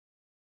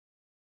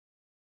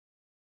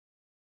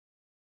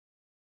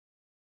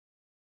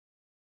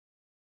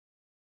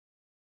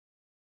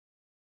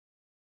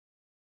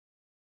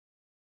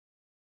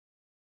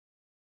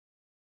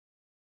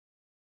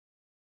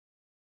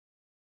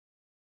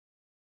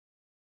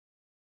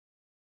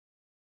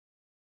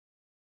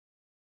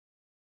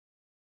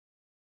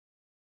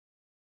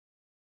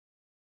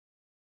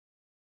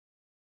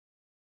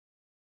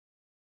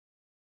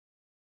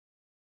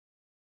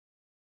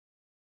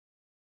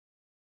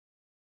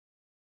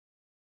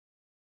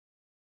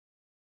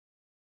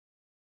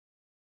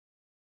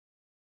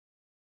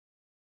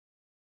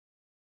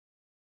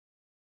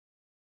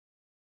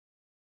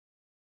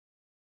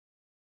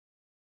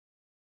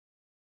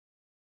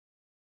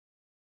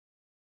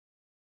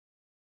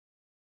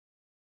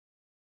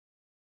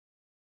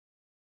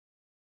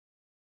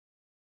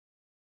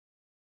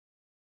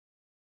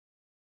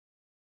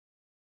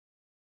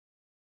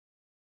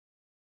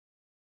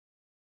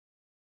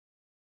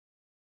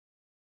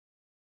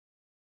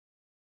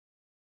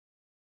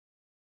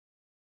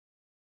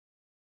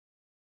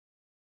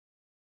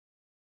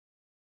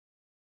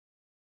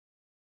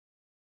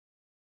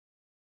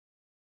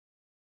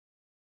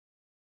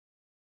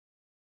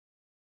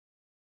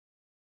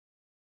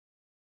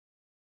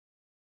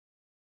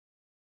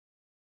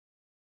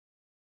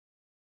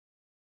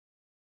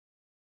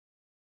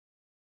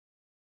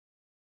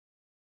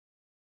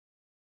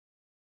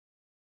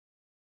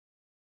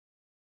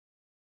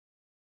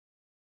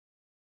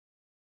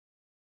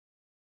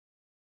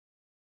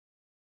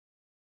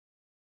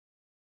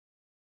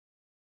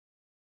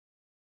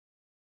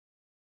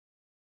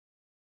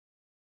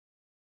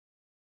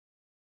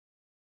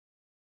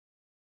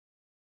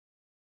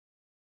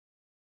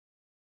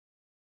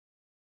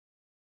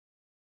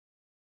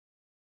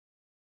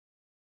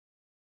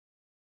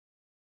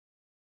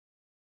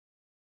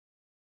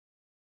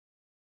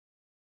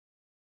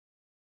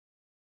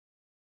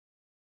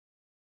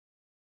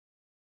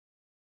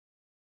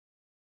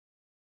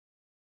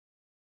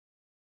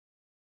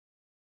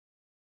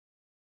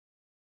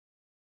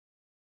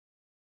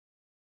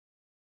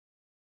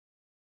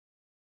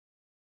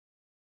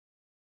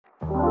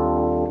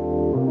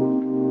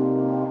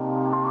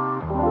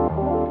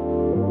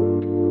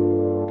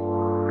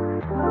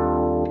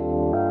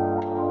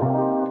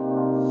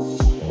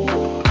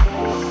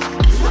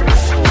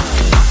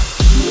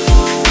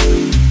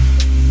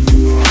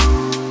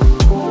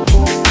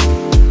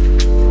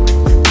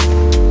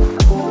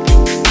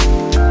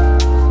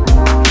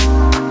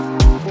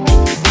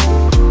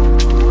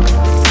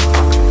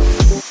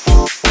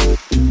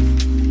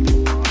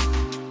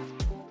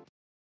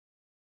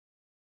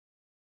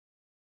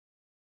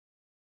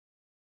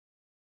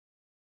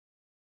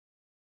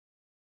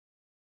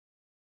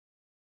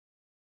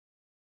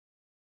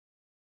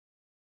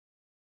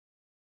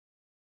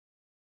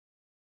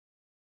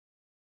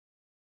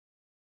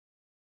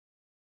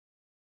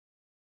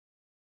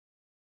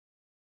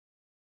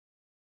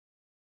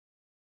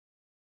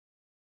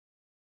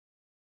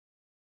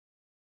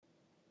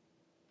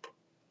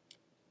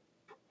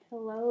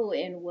Hello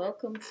and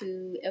welcome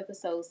to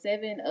episode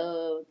 7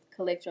 of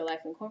Collect Your Life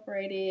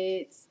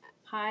Incorporated's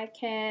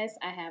podcast.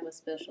 I have a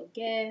special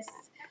guest,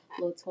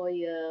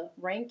 Latoya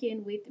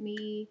Rankin, with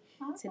me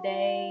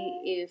today.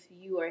 If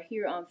you are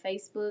here on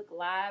Facebook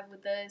Live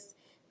with us,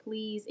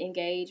 please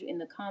engage in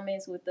the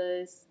comments with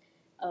us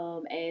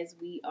as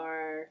we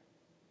are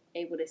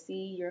able to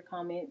see your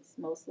comments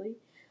mostly.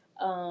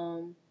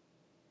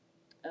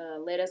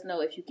 Let us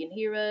know if you can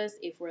hear us,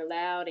 if we're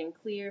loud and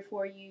clear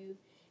for you.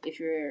 If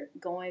you're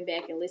going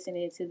back and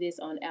listening to this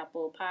on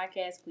Apple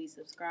Podcasts, please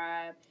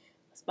subscribe.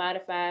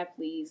 Spotify,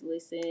 please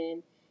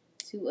listen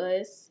to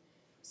us.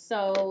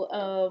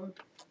 So,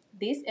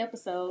 this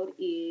episode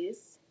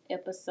is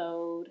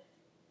episode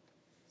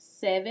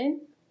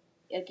 7.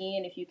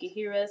 Again, if you can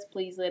hear us,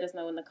 please let us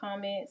know in the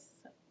comments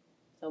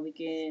so we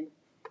can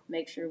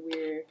make sure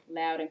we're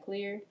loud and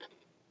clear.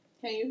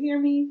 Can you hear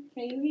me?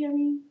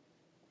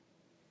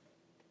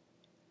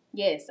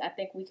 Yes, I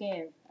think we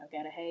can. I've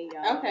got a hey,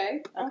 y'all.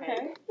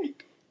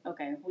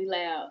 Okay, we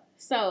loud.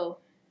 So,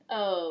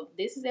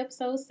 this is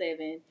episode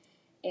 7,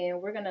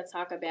 and we're going to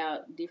talk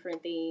about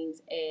different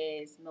things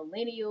as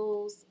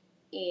millennials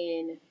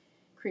in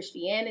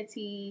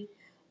Christianity.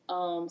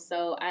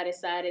 So I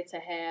decided to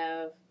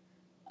have,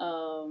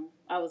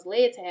 I was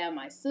led to have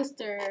my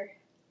sister,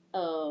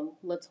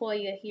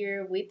 Latoya,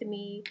 here with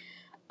me.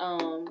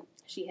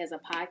 She has a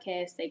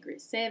podcast, Sacred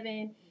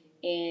 7.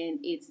 And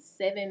it's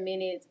 7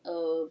 minutes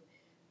of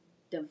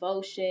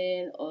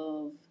devotion,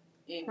 of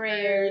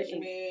prayer.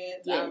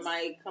 Encouragement. Yes. I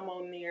might come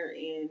on there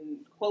and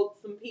quote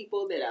some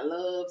people that I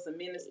love, some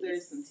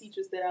ministers, some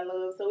teachers that I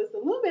love. So it's a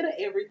little bit of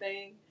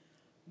everything,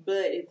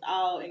 but it's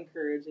all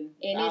encouraging.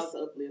 It's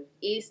all uplift.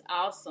 It's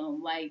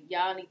awesome. Like,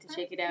 y'all need to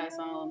check it out. It's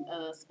on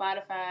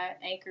Spotify,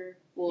 Anchor,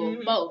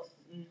 both.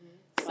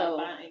 Mm-hmm.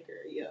 Spotify,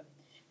 Anchor, yeah.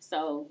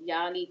 So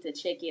y'all need to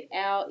check it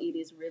out. It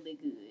is really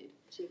good.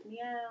 Check me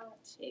out.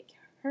 Check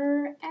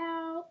her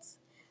out.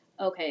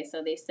 Okay,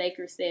 so they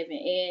Sacred 7.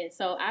 And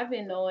so I've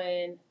been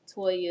knowing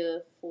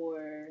Toya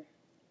for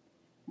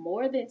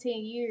more than 10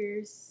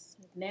 years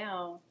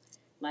now.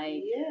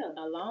 Like,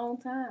 a long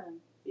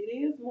time. It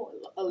is more.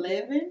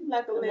 11?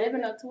 Like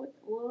 11 or 20.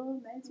 Well,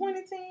 maybe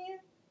 2010.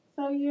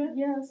 So, yeah.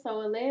 Yeah,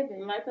 so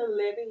 11. Like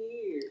 11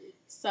 years.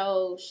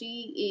 So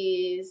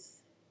she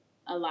is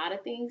a lot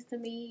of things to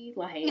me.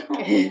 Like,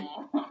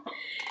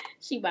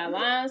 she my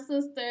line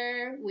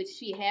sister, which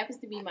she happens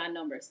to be my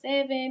number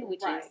 7,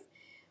 which is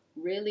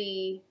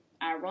really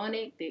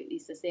ironic that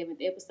it's the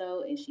 7th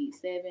episode and she's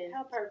 7.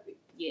 How perfect.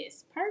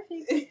 Yes,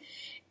 perfect.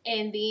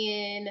 And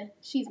then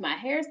she's my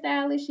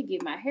hairstylist. She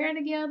get my hair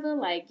together,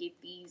 like get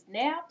these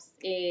naps,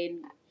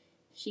 and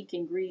she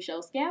can grease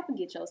your scalp and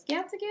get your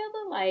scalp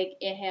together, like,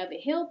 and have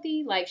it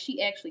healthy. Like,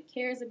 she actually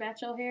cares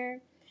about your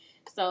hair.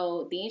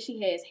 So then she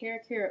has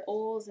hair care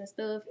oils and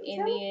stuff,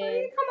 and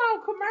then come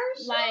on,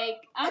 commercial.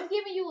 Like, I'm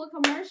giving you a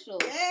commercial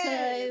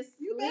because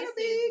you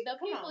the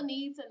people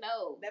need to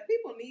know. The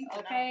people need to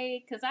know.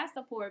 Okay, because I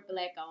support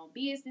Black-owned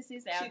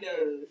businesses out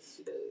here.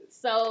 She does.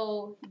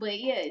 So, but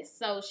yes,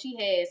 so she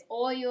has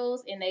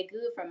oils, and they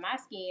good for my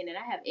skin, and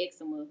I have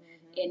eczema, and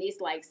it's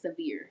like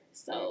severe.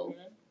 So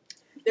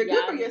they're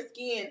good for your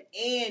skin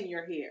and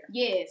your hair.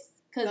 Yes.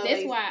 Because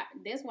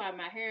that's why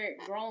my hair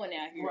growing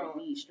out here in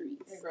these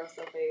streets. It grows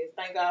so fast.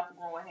 Thank God for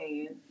growing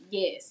hands.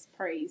 Yes,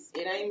 praise.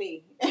 It ain't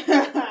me.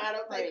 I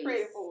don't take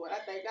credit for it.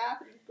 I thank God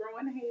for these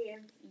growing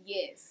hands.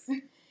 Yes.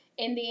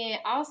 And then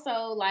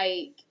also,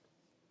 like,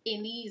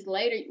 in these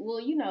later,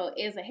 well, you know,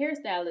 as a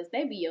hairstylist,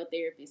 they be your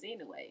therapist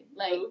anyway.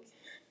 Like,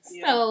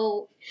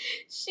 so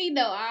she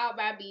know all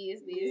my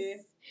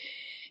business.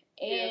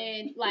 Yeah.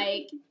 And,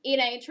 like, it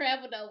ain't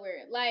travel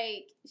nowhere.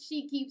 Like,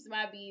 she keeps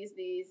my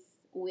business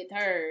with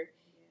her.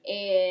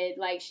 And,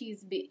 like,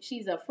 she's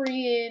a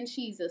friend,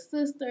 she's a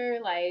sister.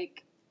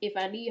 Like, if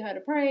I need her to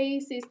pray,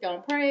 sis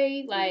gonna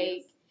pray.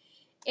 Like,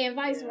 and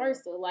vice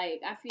versa.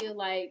 Like, I feel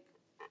like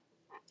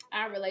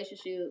our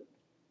relationship,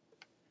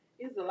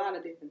 it's a lot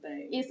of different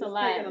things. It's taking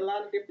a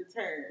lot of different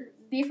turns.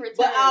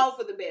 But all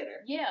for the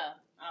better. Yeah.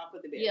 All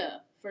for the better. Yeah,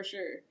 for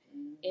sure.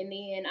 And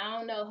then, I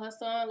don't know, her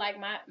son, like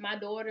my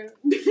daughter,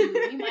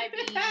 we might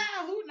be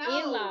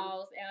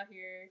in-laws out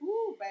here.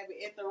 Ooh,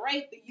 baby, at the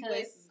rate the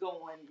U.S. is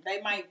going,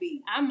 they might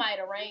be. I might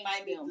arrange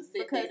them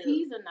because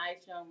he's a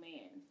nice young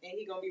man. And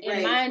he's going to be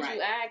raised. And mind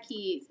you, our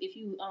kids, if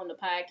you on the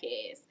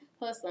podcast,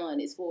 her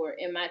son is 4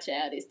 and my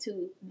child is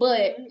 2.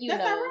 But, you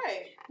That's know, all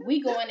right.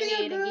 we going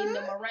ahead and getting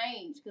them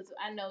arranged because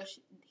I know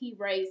he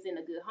raised in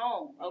a good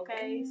home,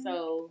 okay?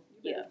 So,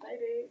 yeah.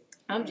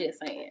 I'm just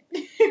saying.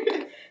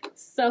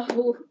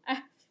 So,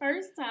 our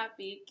first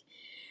topic,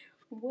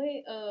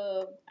 I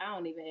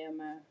don't even have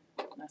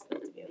my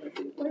stuff together.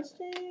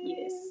 Questions?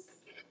 Yes.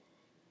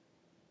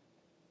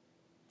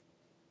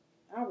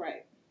 All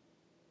right.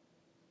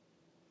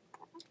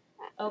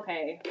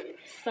 Okay.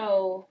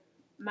 So,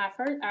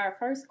 our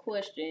first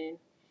question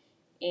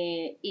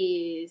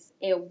is,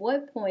 at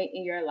what point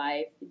in your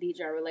life did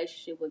your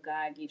relationship with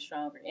God get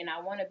stronger? And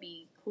I want to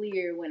be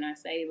clear when I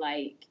say,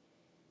 like,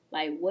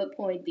 what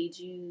point did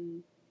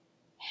you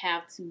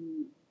have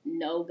to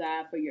know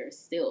God for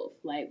yourself,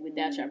 like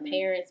without your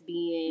parents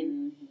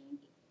being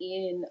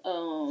in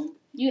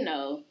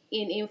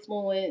in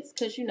influence,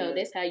 because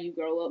that's how you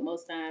grow up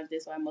most times.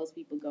 That's why most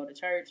people go to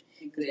church,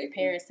 because their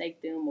parents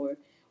take them or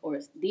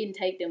didn't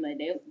take them, and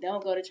they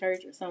don't go to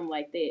church or something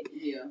like that.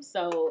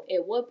 So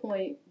at what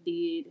point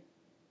did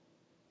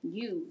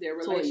their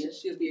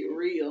relationship get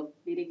real?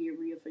 Did it get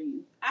real for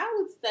you? I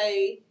would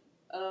say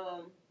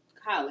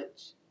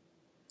college.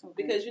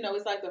 Okay. Because,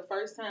 it's like the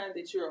first time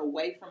that you're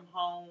away from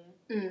home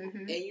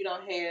and you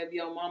don't have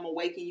your mama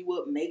waking you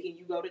up, making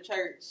you go to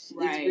church.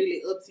 Right. It's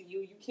really up to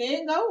you. You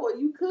can go or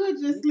you could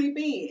just sleep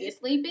in. Just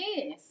sleep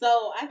in.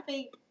 So I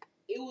think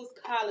it was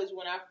college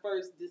when I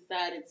first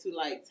decided to,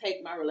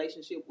 take my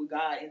relationship with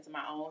God into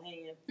my own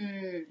hands.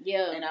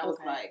 And I was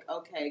like,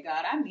 okay,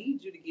 God, I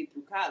need you to get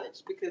through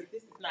college because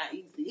this is not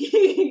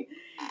easy.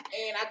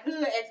 And I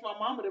could ask my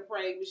mama to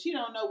pray, but she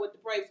don't know what to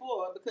pray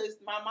for because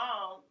my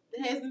mom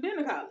hasn't been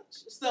to college.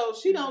 So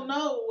she don't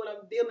know what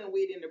I'm dealing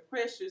with and the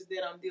pressures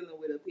that I'm dealing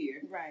with up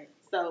here. Right.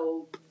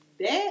 So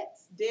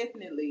that's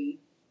definitely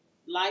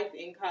life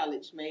in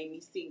college made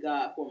me see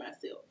God for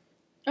myself.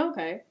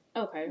 Okay.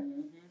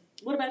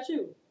 What about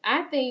you?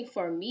 I think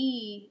for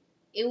me,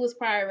 it was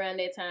probably around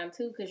that time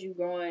too, because you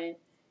growing,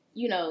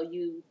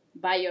 you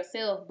by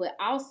yourself, but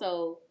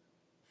also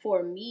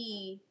for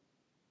me,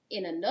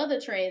 in another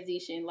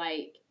transition,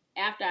 like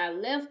after I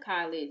left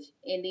college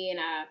and then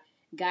I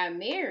got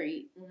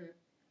married,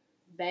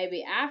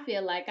 baby, I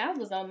feel like I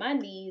was on my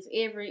knees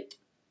every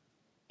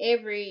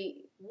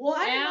Well,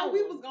 I didn't know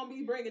we was gonna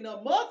be bringing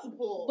up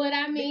multiple, but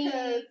I mean,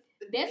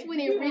 that's when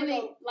it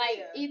really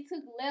it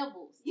took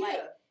levels. Yeah. Like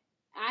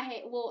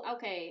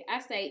I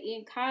say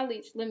in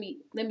college. Let me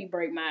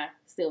break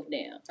myself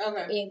down.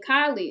 Okay. In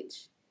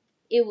college,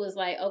 it was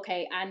like,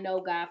 okay, I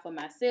know God for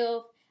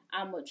myself.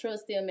 I'm gonna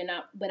trust Him,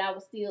 but I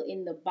was still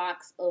in the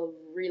box of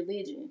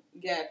religion.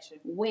 Gotcha.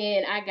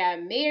 When I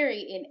got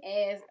married, and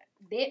as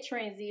that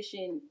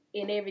transition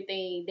and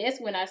everything, that's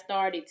when I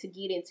started to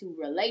get into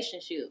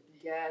relationship.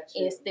 Gotcha.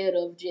 Instead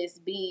of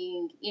just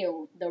being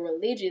in the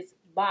religious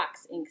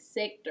box and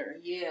sector.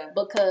 Yeah.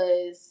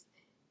 Because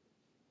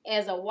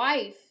as a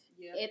wife,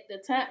 at the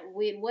time,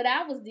 with what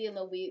I was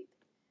dealing with,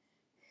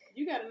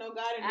 you got to know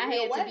God in the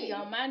real way. I had to be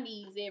on my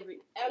knees every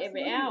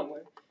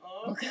hour.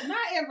 Not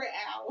every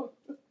hour.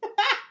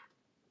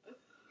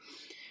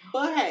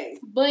 But hey.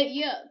 But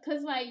yeah,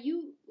 because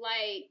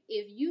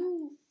if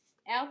you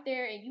out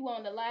there and you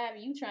on the live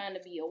and you trying to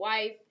be a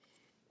wife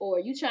or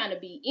you trying to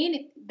be in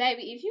it,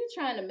 baby, if you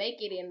trying to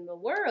make it in the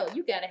world,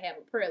 you got to have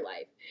a prayer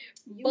life.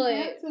 You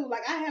have to.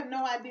 I have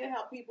no idea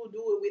how people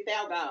do it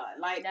without God.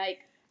 Like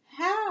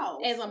how?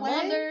 As a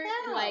mother,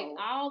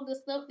 all the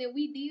stuff that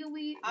we deal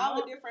with. All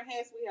the different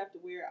hats we have to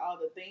wear, all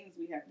the things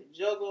we have to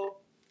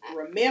juggle,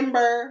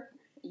 remember.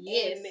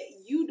 Yes. And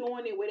you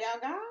doing it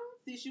without God?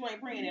 Since you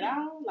ain't praying at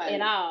all?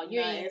 At all.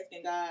 You're not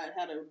asking God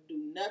how to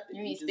do nothing.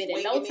 You ain't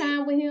spending no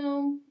time with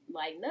Him.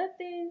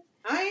 Nothing.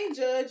 I ain't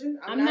judging.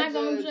 I'm not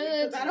gonna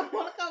judge. I don't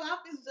want to come off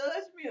as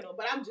judgmental,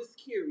 but I'm just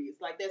curious.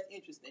 That's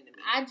interesting to me.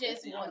 I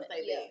just want to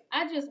say that.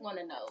 I just want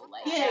to know,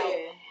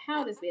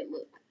 how does it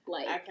look?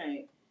 I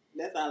can't.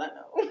 That's all I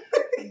know.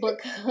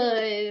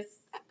 Because,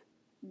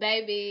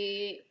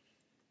 baby,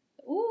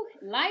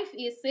 life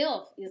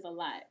itself is a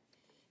lot.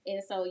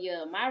 And so,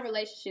 my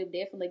relationship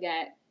definitely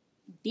got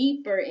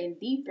deeper and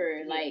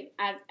deeper.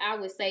 I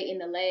would say in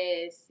the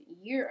last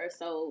year or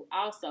so,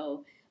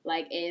 also,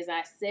 as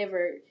I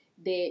severed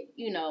that,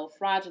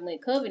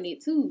 fraudulent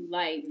covenant too,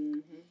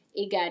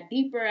 it got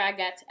deeper. I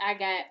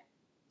got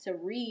to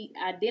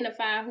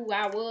re-identify who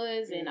I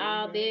was and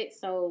all that.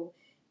 So,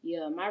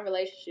 my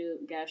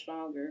relationship got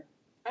stronger.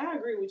 I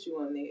agree with you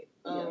on that.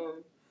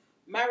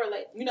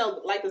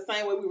 The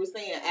same way we were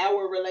saying,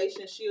 our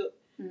relationship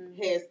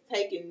has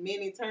taken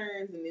many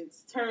turns and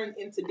it's turned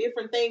into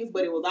different things,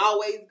 but it was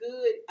always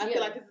good. I feel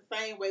like it's the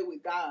same way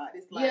with God.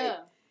 It's when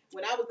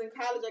I was in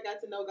college, I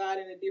got to know God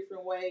in a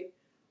different way,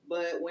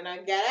 but when I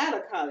got out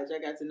of college, I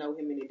got to know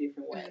Him in a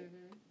different way.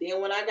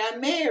 Then when I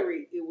got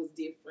married, it was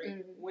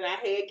different. When I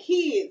had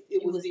kids,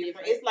 it was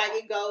different. It's like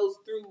it goes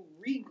through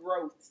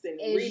regrowths and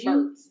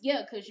rebirths.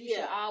 Because you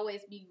should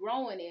always be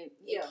growing and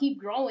keep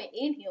growing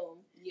in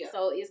Him. Yeah.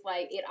 So it's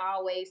like it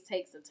always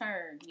takes a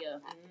turn. Yeah.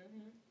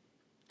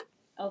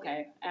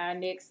 Okay. Our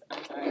next.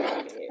 I'm sorry.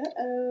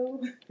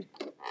 Uh-oh.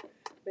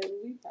 Baby,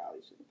 we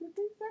probably should have put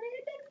this on the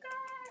index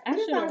card. I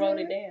should have wrote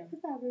it down.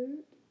 It's all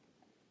good.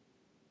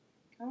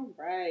 All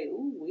right.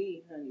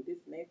 Ooh, honey, this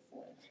next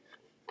one.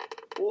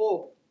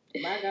 Oh,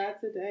 my God,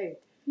 today.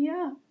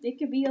 Yeah, it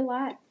could be a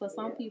lot for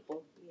some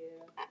people.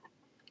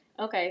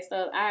 Yeah. Okay,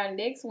 so our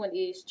next one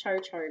is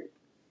church hurt.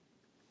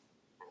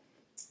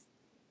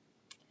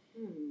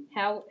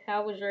 How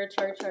was your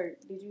church hurt?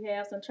 Did you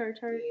have some church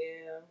hurt?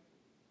 Yeah,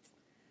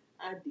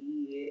 I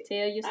did.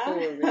 Tell your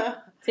story.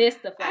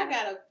 Testify. I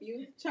got a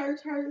few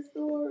church hurt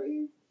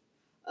stories.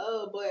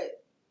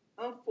 But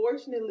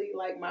unfortunately,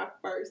 my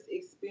first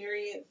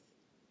experience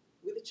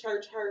with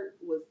church hurt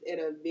was at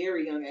a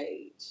very young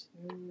age.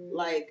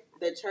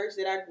 The church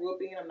that I grew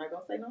up in, I'm not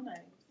gonna say no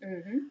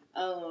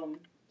names.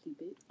 keep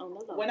it on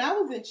the low. When I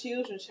was in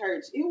children's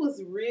church, it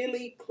was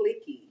really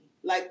cliquey.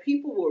 Like,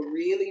 people were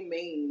really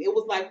mean. It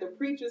was like the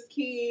preacher's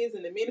kids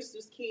and the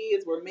minister's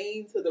kids were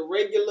mean to the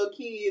regular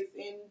kids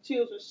in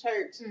children's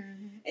church.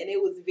 Mm-hmm. And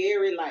it was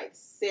very, like,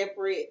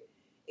 separate.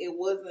 It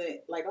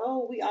wasn't like,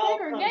 oh, we all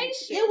come.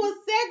 It was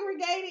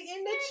segregated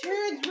in the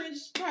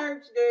children's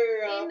church,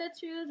 girl. In the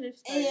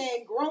children's church.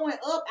 And growing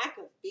up, I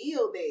could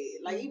feel that.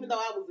 Like, even though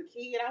I was a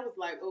kid, I was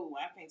like, oh,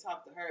 I can't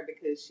talk to her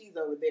because she's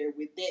over there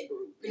with that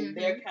group. And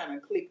they're kind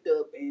of clicked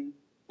up and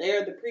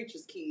they're the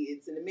preacher's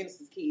kids and the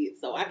minister's kids,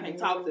 so I can't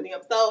talk to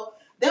them. So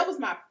that was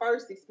my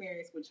first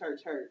experience with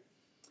church hurt.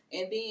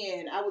 And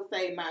then I would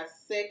say my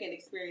second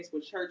experience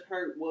with church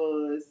hurt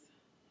was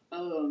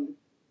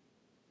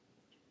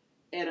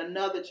at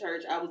another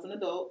church. I was an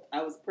adult.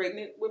 I was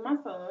pregnant with my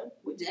son,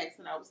 with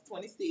Jackson. I was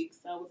 26,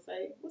 I would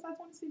say. Was I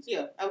 26?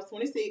 Yeah, I was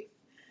 26.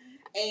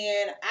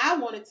 And I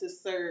wanted to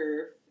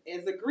serve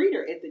as a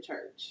greeter at the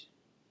church,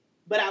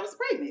 but I was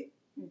pregnant.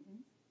 Mm-hmm.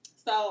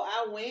 So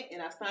I went and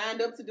I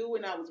signed up to do it,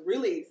 and I was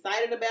really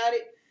excited about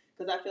it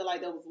because I feel like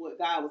that was what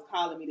God was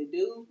calling me to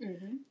do.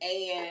 Mm-hmm.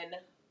 And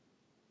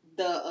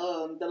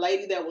the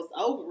lady that was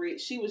over it,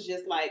 she was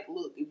just like,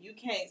 look, if you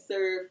can't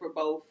serve for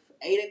both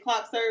 8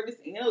 o'clock service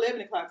and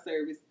 11 o'clock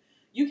service,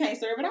 you can't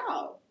serve at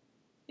all.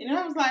 And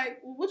I was like,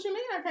 well, what you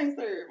mean I can't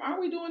serve? Aren't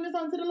we doing this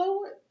unto the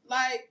Lord?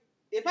 Like,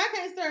 if I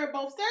can't serve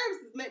both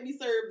services, let me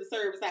serve the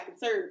service I can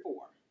serve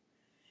for.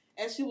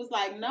 And she was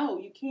like, no,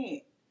 you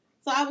can't.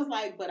 So I was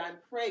like, but I'm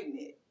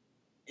pregnant,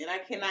 and I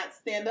cannot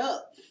stand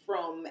up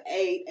from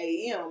 8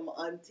 a.m.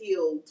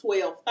 until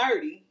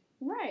 12:30.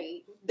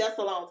 Right. That's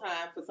a long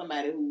time for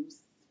somebody who's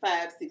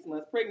 5-6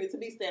 months pregnant to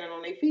be standing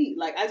on their feet.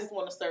 Like, I just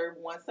want to serve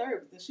one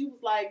service. And she was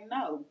like,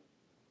 no.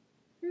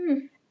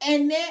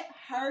 And that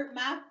hurt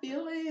my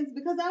feelings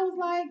because I was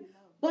like,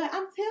 but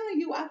I'm telling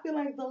you, I feel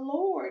like the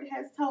Lord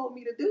has told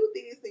me to do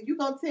this, and you're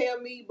going to tell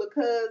me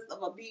because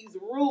of these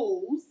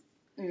rules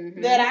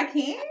that I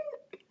can't?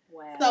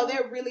 Wow. So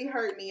that really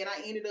hurt me, and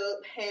I ended up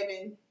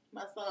having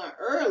my son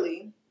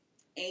early.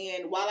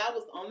 And while I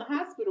was on the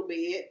hospital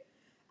bed,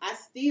 I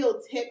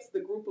still text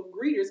the group of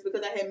greeters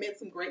because I had met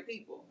some great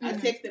people. I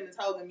texted them and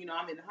told them,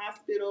 I'm in the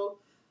hospital.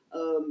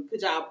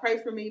 Could y'all pray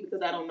for me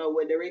because I don't know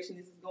what direction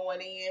this is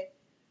going in.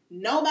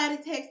 Nobody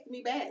texted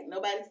me back.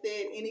 Nobody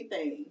said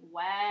anything.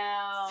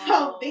 Wow.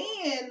 So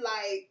then,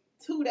 like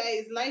 2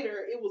 days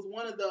later, it was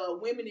one of the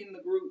women in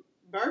the group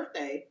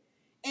birthday.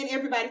 And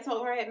everybody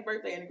told her happy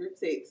birthday in the group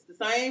text. The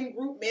same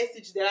group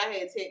message that I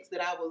had text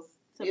that I was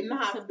in the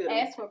hospital. To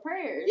ask for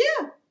prayers.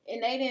 Yeah.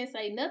 And they didn't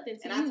say nothing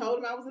to you. And I told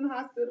them I was in the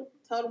hospital.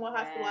 Told them what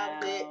hospital I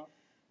was at.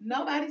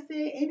 Nobody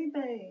said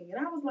anything. And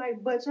I was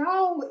like, but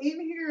y'all in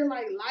here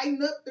like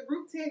lighting up the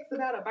group text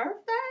about a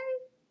birthday?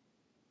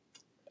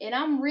 And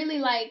I'm really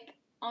like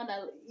on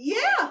a...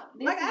 Yeah.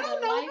 Like, I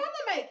don't know if I'm going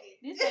to make it.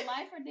 This is a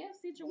life or death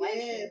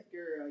situation. Yes,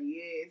 girl.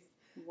 Yes.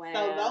 Wow.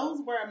 So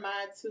those were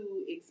my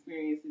two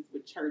experiences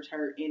with church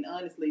hurt. And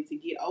honestly, to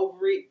get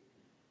over it,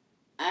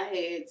 I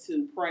had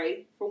to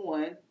pray for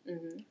one.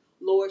 Mm-hmm.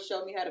 Lord,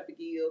 show me how to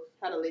forgive,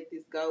 how to let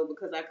this go,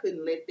 because I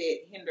couldn't let that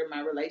hinder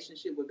my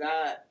relationship with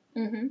God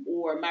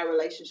or my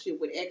relationship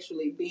with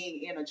actually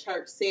being in a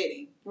church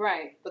setting.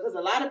 Right. Because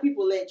a lot of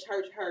people let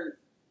church hurt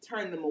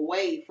turn them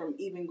away from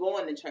even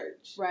going to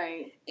church.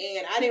 Right.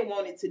 And I didn't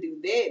want it to do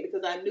that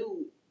because I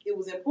knew it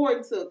was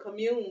important to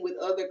commune with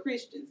other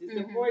Christians. It's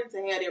important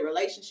to have that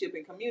relationship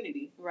and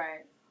community.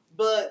 Right.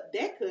 But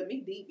that cut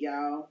me deep,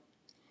 y'all.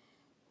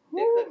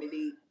 That cut me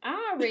deep.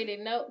 I already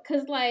know.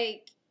 Because,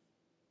 like,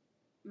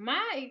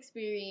 my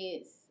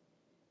experience,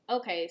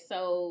 okay,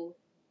 so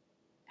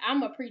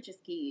I'm a preacher's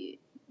kid,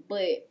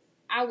 but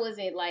I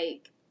wasn't,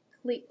 like,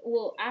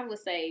 I would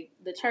say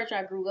the church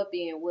I grew up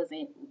in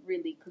wasn't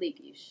really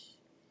cliquish.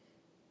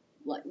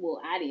 Like,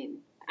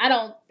 I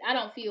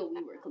don't feel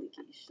we were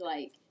cliquish.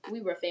 Like,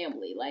 we were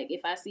family. Like,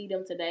 if I see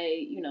them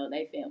today,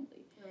 they family.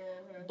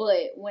 Mm-hmm.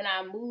 But when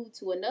I moved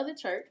to another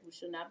church, which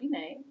should not be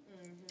named,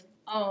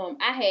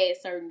 I had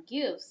certain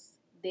gifts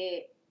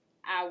that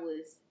I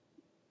was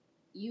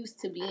used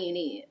to being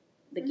in.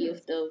 The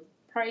gift of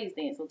praise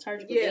dance or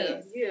church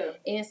dance. Yeah.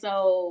 And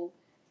so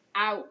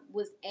I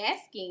was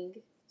asking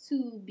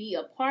to be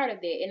a part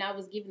of that, and I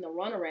was given the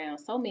runaround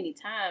so many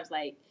times,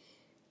 like,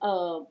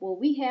 well,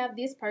 we have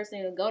this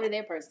person and go to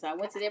that person. So I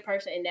went to that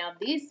person, and now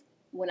this,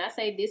 when I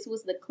say this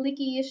was the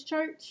clickiest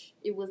church,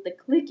 it was the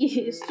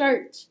clickiest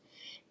church.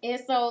 And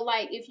so,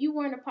 like, if you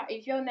weren't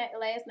if your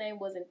last name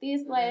wasn't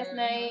this last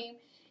name,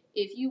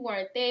 if you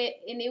weren't that,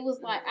 and it was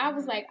like, I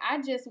was like,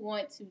 I just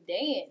want to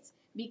dance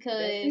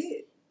because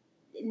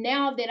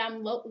now that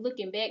I'm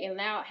looking back and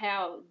now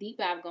how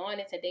deep I've gone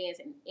into dance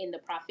and in the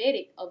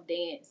prophetic of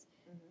dance,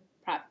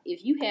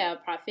 if you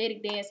have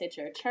prophetic dance at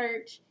your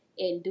church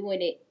and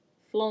doing it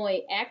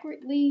flowing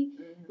accurately,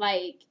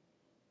 like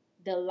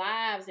the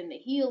lives and the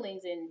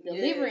healings and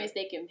deliverance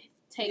that can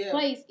take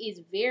place is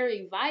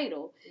very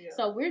vital. Yeah.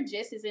 So we're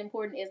just as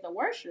important as the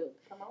worship.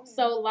 Come on.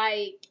 So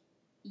like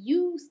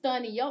you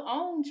stunning your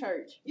own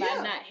church by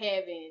not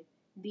having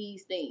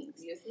these things.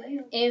 Yes,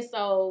 ma'am. And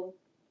so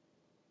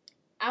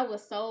I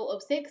was so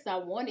upset because I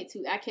wanted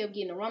to. I kept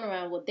getting a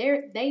runaround. Well,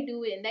 they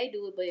do it and they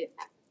do it,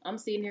 but I'm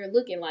sitting here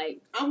looking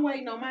like I'm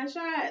waiting on my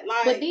shot.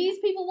 Like, but these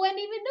people wasn't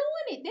even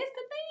doing it. That's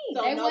the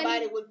thing. So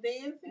nobody was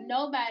dancing?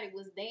 Nobody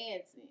was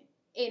dancing.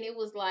 And it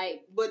was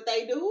like... But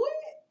they do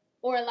it?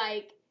 Or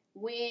like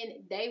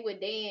when they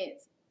would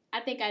dance,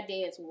 I think I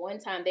danced one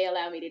time. They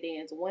allowed me to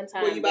dance one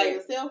time. Were you by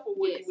yourself or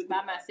were you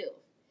by myself?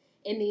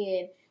 And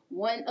then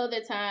one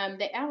other time,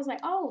 I was like,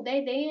 oh,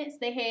 they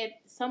danced. They had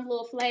some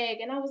little flag.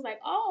 And I was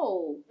like,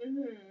 oh,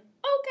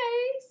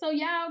 okay. So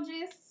y'all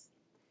just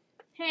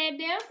had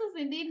dancers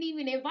and didn't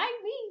even invite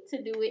me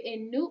to do it.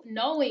 And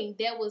knowing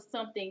that was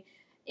something,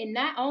 and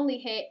not only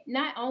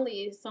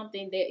is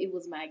something that it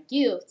was my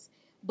gift,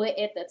 but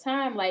at the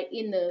time, like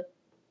in the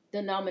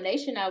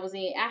denomination I was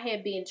in, I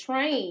had been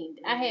trained.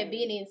 I had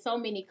been in so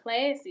many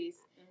classes.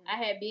 I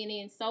had been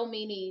in so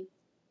many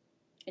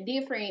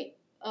different,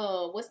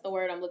 what's the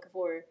word I'm looking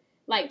for?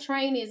 Like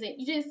trainings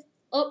and just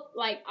up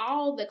like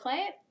all the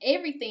class,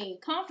 everything,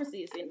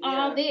 conferences and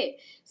all that.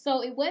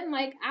 So it wasn't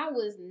like I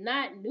was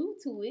not new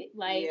to it.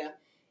 Like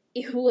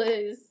it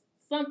was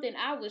something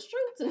I was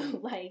true to.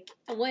 Like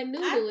I wasn't new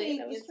to it. I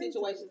think in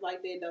situations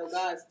like that though,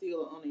 God's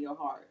still on your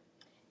heart.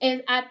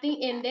 And I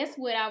think, and that's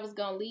what I was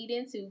going to lead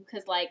into,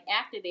 because, like,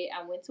 after that,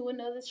 I went to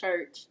another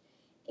church,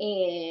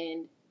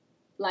 and,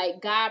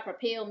 like, God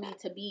propelled me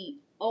to be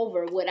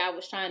over what I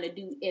was trying to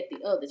do at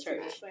the other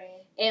church.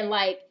 And,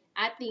 like,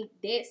 I think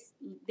that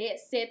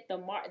set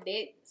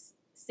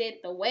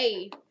the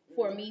way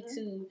for me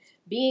to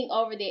being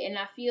over there, and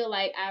I feel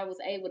like I was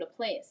able to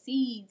plant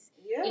seeds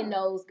in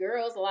those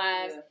girls'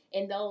 lives,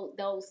 and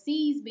those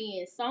seeds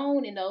being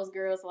sown in those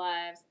girls'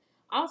 lives.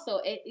 Also,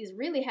 it is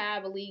really how I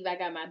believe I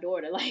got my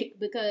daughter, like,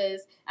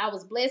 because I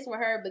was blessed with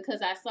her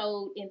because I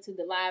sowed into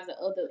the lives of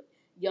other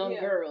young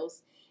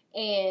girls.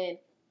 And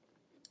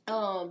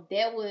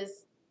that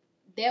was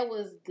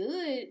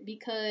good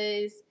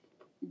because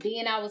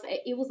then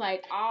it was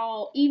like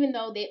even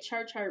though that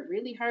church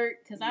really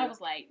hurt, because I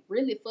was like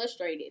really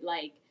frustrated.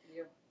 Like,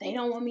 they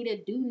don't want me to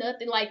do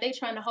nothing. Like, they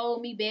trying to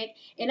hold me back.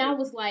 And I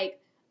was like,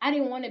 I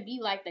didn't want to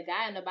be like the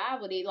guy in the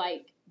Bible that,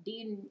 like,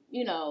 didn't,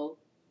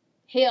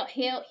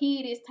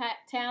 hid his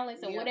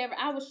talents or whatever.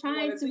 I was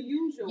trying to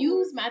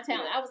use my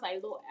talent. I was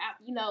like, Lord,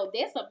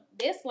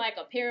 that's like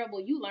a parable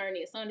you learn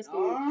in Sunday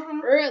school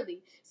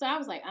early. So I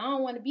was like, I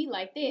don't want to be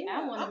like that.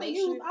 I want to make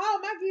sure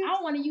I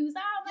want to use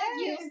all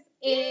my gifts.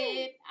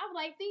 And I'm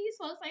like, these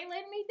folks ain't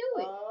letting me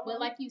do it. But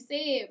like you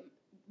said,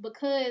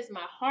 because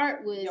my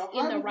heart was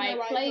in the right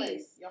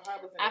place,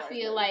 I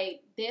feel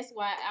like that's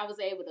why I was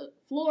able to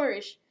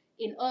flourish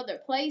in other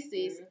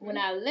places when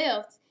I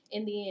left.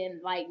 And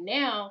then, like,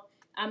 now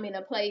I'm in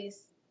a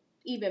place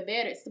even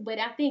better. But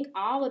I think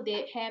all of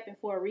that happened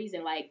for a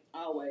reason. Like,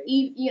 always.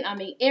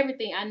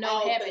 Everything I know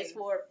all happens things.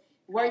 For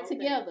work all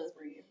together.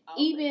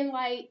 Even,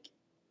 like,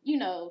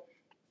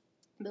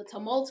 the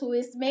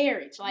tumultuous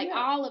marriage. Like,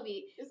 all of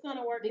it. It's going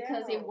to work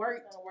because out. It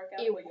worked. It's going to work out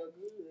for your good.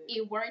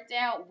 It worked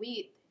out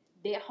with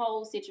that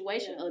whole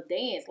situation of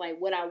dance, like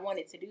what I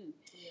wanted to do.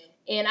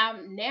 Yeah. And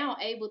I'm now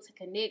able to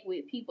connect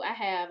with people. I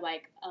have,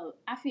 like,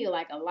 I feel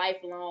like a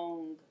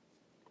lifelong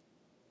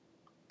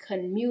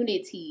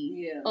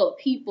community of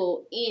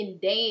people in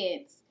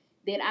dance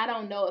that I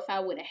don't know if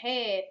I would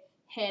have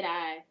had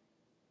I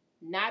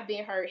not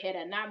been hurt, had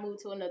I not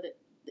moved to another,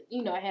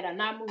 had I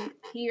not moved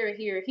here.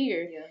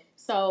 Yeah.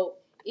 So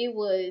it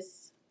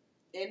was.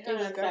 In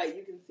hindsight,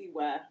 you can see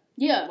why.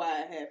 Yeah.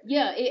 Why it happened.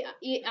 Yeah.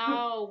 It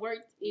all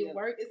worked. It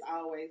worked. It's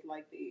always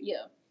like that.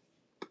 Yeah.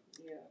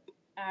 Yeah.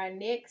 Our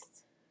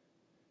next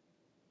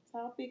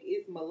topic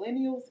is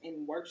millennials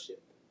in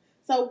worship.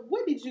 So,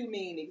 what did you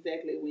mean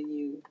exactly when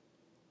you?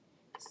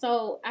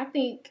 So, I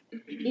think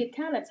it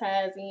kind of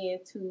ties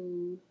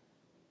into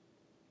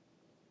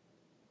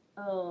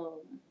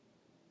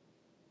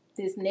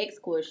this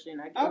next question.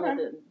 I guess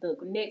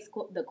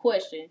the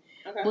question.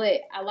 Okay.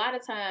 But a lot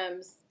of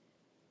times,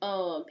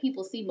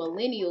 people see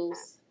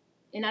millennials,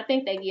 and I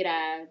think they get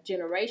our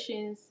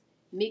generations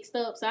mixed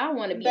up. So I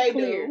want to be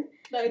clear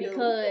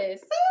because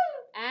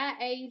our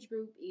age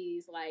group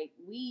is like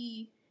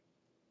we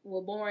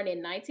were born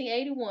in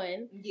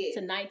 1981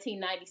 to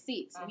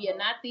 1996. We are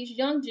not this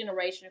young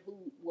generation who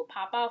will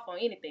pop off on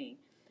anything.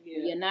 Yeah.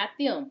 We are not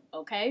them,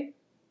 okay?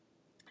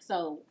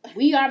 So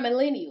we are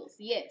millennials,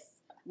 yes.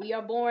 We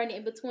are born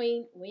in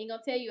between, we ain't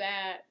gonna tell you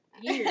our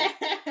years,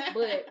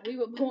 but we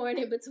were born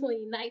in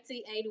between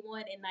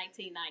 1981 and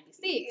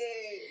 1996. Yeah.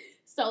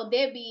 So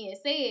that being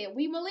said,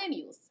 we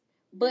millennials.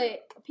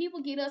 But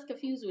people get us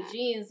confused with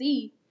Gen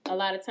Z a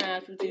lot of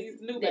times, which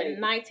is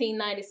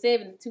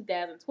 1997 to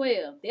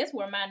 2012. That's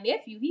where my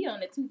nephew, he on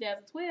the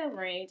 2012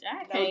 range.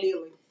 I can't. No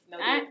dealings.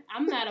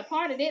 I'm not a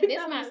part of that.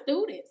 That's my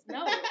students.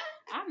 No,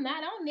 I'm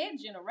not on that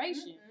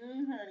generation.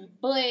 Mm-hmm.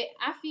 But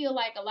I feel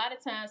like a lot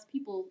of times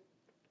people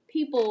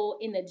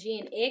in the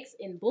Gen X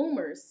and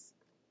Boomers,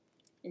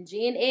 and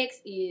Gen X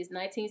is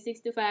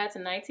 1965 to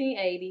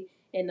 1980,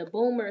 and the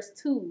Boomers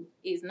too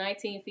is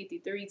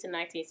 1953 to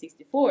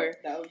 1964.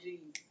 The OGs.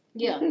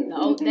 Yeah,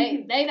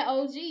 they the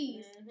OGs.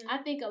 Mm-hmm. I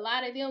think a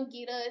lot of them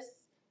get us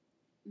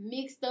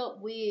mixed up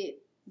with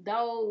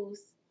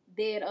those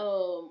that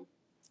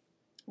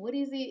what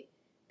is it,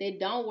 that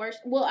don't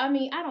worship. Well, I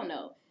mean, I don't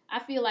know. I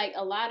feel like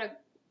a lot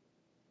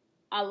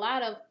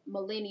of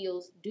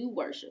millennials do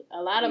worship.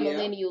 A lot of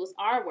millennials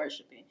are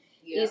worshiping.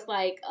 Yeah. It's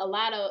like a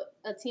lot of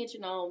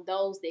attention on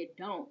those that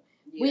don't.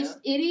 Yeah. Which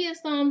it is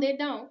some that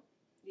don't.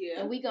 Yeah.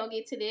 And we gonna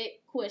get to that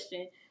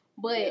question.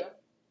 But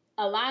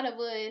a lot of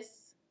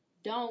us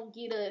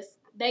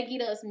they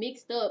get us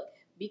mixed up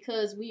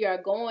because we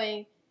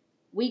going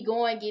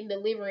getting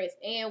deliverance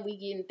and we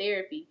getting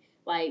therapy.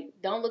 Like,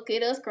 don't look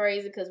at us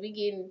crazy because we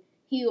getting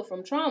healed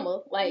from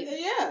trauma. Like,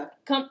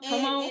 come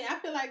on. And I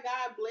feel like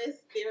God bless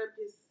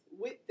therapists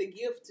with the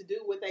gift to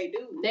do what they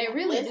do. They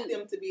really bless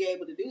them to be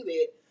able to do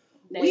that.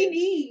 We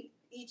need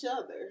each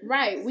other.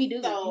 Right, we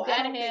do. So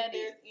I don't think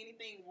there's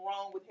anything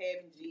wrong with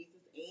having Jesus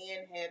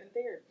and having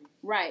therapy.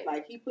 Right.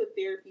 Like, he put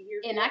therapy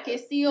here. And I can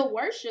still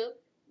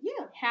worship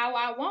how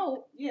I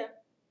want. Yeah.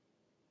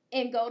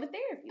 And go to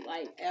therapy.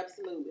 Like,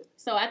 absolutely.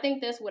 So I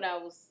think that's what I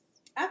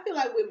feel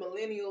like with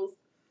millennials,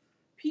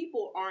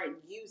 people aren't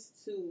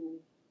used to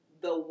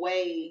the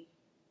way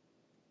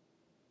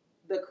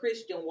the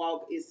Christian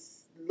walk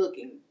is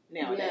looking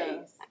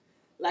nowadays. Yeah.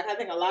 Like, I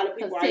think a lot of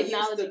people are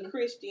used to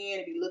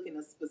Christianity looking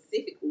a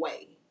specific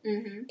way.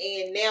 Mm-hmm.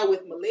 And now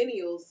with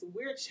millennials,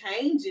 we're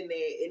changing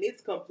that, and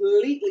it's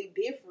completely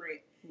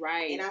different.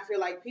 Right. And I feel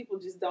like people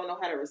just don't know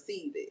how to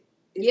receive it.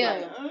 It's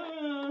like,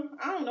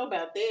 I don't know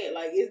about that.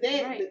 Like, is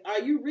that,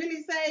 are you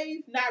really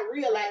saved? Not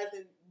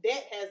realizing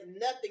that has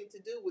nothing to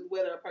do with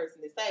whether a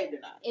person is saved or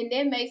not. And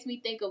that makes me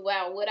think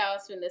about what I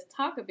was going to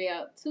talk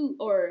about too,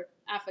 or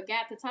I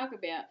forgot to talk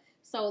about.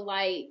 So,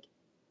 like,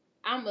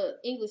 I'm an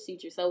English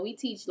teacher, so we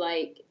teach,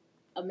 like,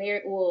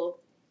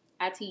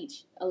 I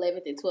teach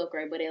 11th and 12th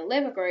grade, but in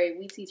 11th grade,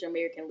 we teach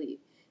American Lit.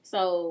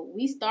 So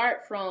we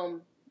start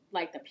from,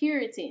 like, the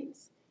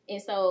Puritans.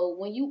 And so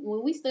when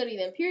we study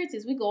them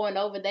Puritans, we going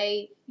over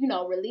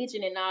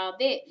religion and all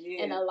that.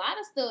 Yeah. And a lot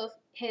of stuff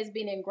has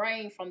been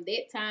ingrained from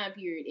that time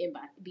period and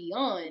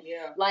beyond.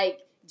 Yeah. Like,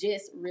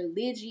 just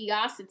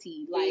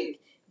religiosity.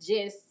 Like,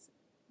 just,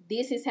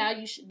 this is how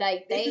you this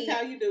is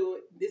how you do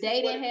it. This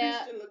is what a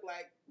Christian look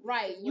like.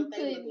 Right. You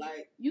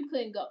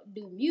couldn't go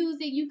do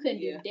music. You couldn't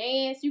do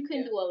dance. You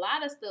couldn't do a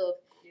lot of stuff.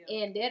 Yeah.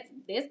 And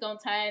that's going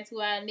to tie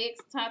into our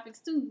next topics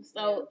too.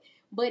 So,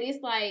 but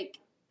it's like,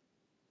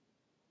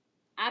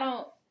 I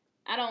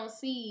don't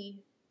see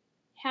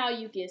how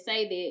you can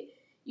say that,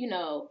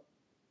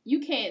 you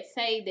can't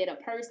say that a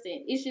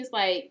person, it's just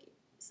like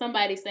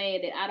somebody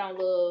saying that I don't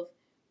love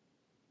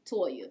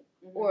Toya,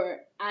 mm-hmm.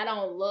 or I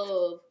don't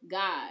love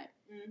God,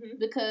 mm-hmm.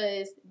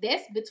 because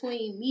that's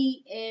between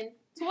me and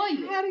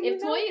Toya.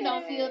 If Toya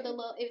don't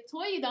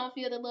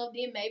feel the love,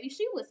 then maybe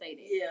she would say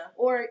that. Yeah.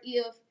 Or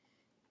if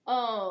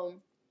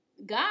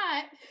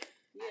God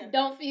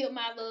don't feel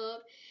my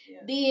love,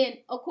 then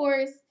of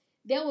course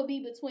that would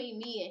be between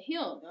me and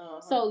him.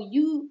 Uh-huh. So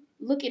you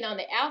looking on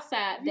the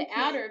outside, the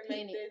outer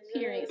appearance,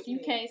 you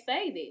can't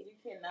say that. You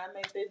cannot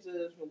make that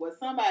judgment. What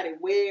somebody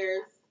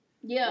wears,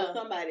 what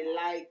somebody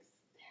likes,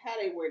 how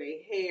they wear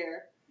their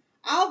hair,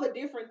 all the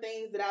different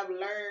things that I've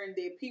learned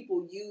that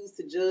people use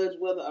to judge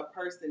whether a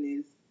person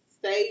is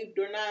saved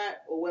or not,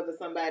 or whether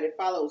somebody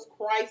follows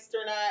Christ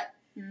or not.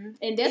 Mm-hmm.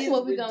 And that's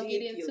what we're going to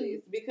get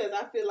into. Because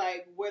I feel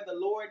like where the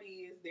Lord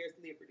is, there's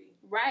liberty.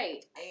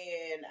 Right.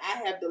 And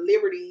I have the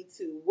liberty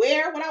to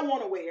wear what I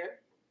want to wear.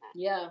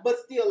 Yeah. But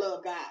still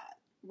love God.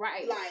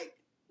 Right. Like,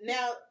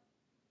 now,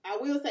 I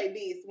will say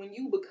this. When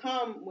you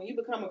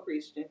become a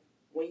Christian,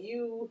 when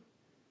you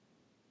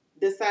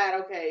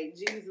decide, okay,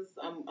 Jesus,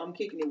 I'm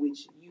kicking it with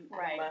you.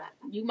 Right.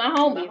 You my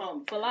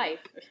homie for life.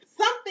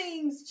 Some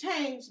things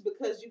change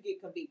because you get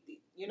convicted.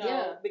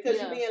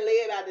 Because you're being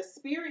led by the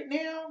Spirit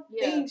now.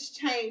 Yeah. Things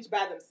change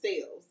by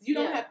themselves. You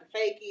don't have to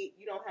fake it.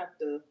 You don't have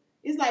to.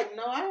 It's like,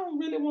 no, I don't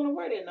really want to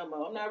wear that no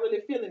more. I'm not really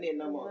feeling it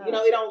no more. Right.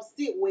 It don't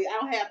sit with. I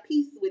don't have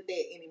peace with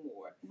that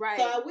anymore. Right.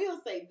 So I will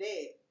say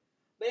that.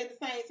 But at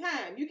the same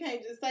time, you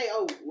can't just say,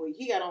 oh, well,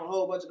 he got on a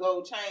whole bunch of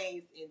gold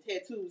chains and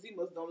tattoos. He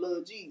must don't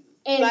love Jesus.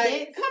 And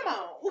like, come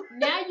on.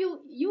 Now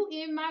you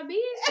in my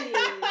business.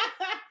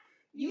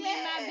 You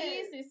in my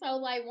business. So,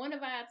 like, one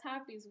of our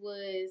topics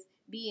was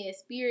being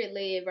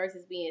spirit-led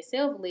versus being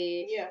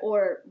self-led,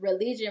 or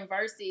religion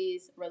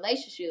versus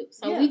relationship.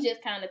 So we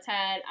just kind of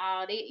tied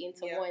all that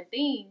into one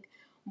thing.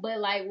 But,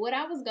 like, what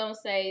I was going to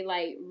say,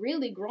 like,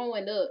 really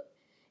growing up,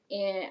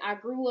 and I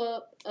grew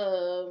up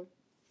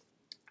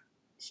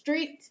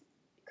strict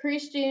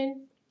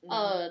Christian,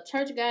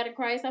 Church of God in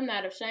Christ. I'm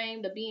not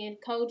ashamed of being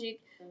Kojic,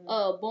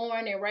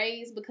 born and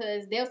raised,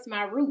 because that's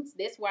my roots.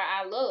 That's where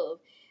I love.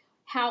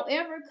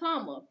 However,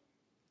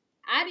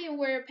 I didn't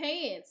wear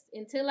pants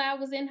until I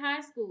was in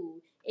high school,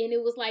 and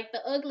it was like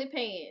the ugly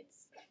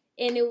pants,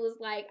 and it was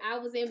like I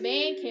was in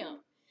band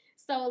camp.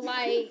 So,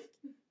 like,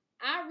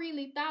 I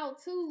really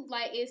thought too,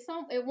 like,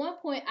 at one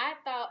point I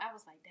thought, I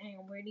was like, dang,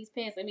 I'm wearing these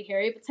pants. Let me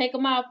hurry up and take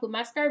them off, put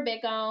my skirt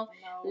back on.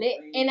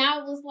 And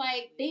I was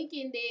like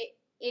thinking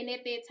that, and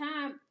at that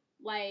time,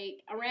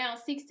 like around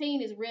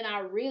 16 is when I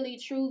really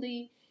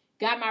truly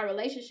got my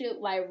relationship,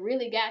 like,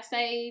 really got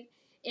saved.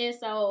 And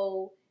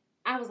so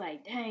I was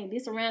like, dang,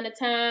 this around the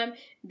time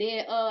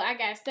that I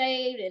got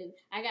saved and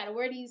I got to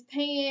wear these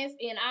pants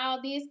and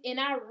all this. And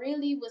I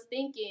really was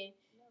thinking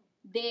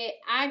that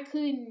I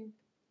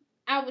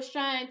was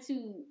trying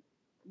to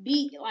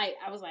be, like,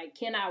 I was like,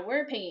 can I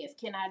wear pants?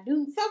 Can I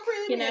do? So,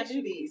 friend, let me ask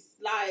you this.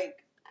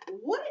 Like,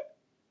 what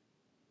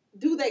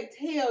do they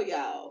tell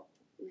y'all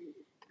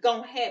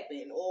gonna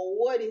happen? Or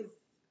what is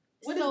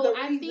the reason behind it? So,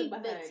 I think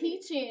the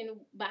teaching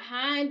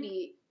behind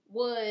it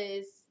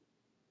was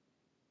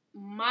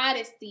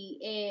modesty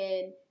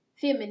and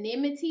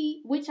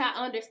femininity, which I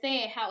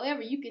understand.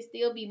 However, you can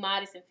still be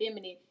modest and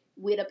feminine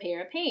with a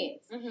pair of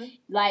pants. Mm-hmm.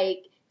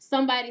 Like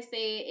somebody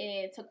said,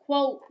 and to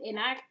quote, and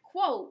I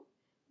quote,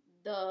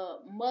 the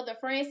Mother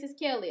Frances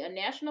Kelly, a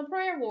national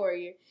prayer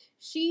warrior,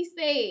 she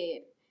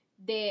said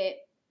that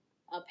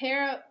a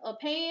pair of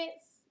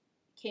pants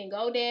can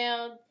go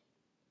down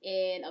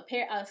and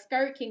a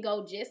skirt can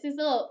go just as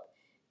up,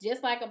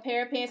 just like a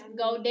pair of pants can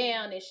go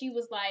down. And she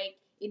was like,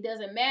 it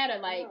doesn't matter,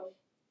 like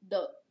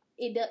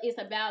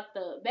it's about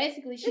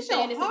basically she's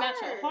saying it's about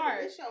your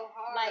heart. It's your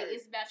heart. Like,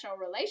 it's about your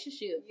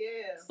relationship.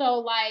 Yeah. So,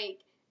 like,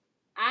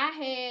 I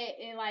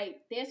had, and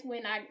like, that's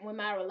when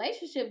my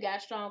relationship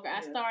got stronger,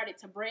 I started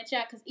to branch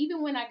out. Because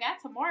even when I got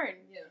to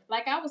Martin,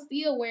 like, I was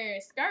still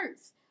wearing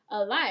skirts a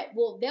lot.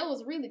 Well, that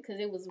was really because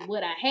it was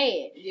what I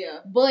had. Yeah.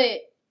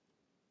 But,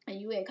 and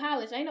you in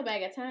college, ain't nobody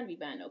got time to be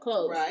buying no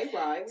clothes. Right. We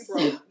broke.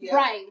 Yeah.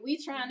 Right. We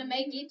trying to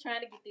make it,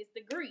 trying to get this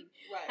degree.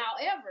 Right.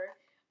 However,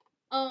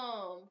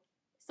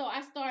 so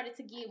I started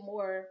to get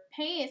more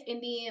pants,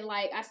 and then,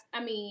 like, I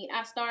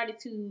started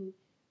to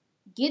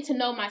get to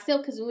know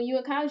myself, because when you're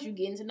in college, you're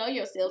getting to know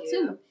yourself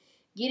too.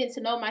 Getting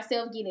to know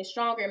myself, getting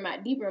stronger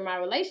and deeper in my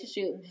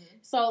relationship.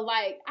 Mm-hmm. So,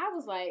 like, I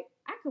was like,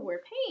 I could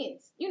wear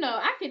pants.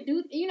 I could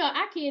do,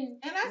 I can.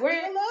 And I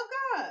still love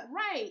God.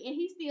 Right. And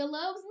he still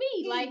loves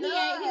me.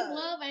 His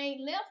love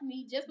ain't left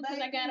me just because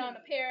I got on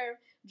a pair of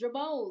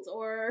Jabos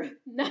or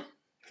no.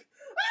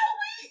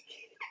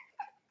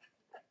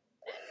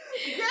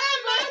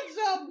 Grandma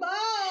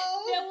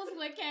Jabos. That was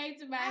what came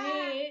to my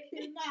head.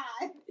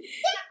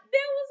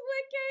 That was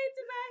what came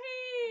to my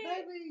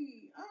head.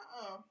 Baby,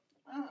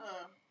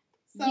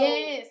 So,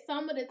 yes,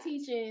 some of the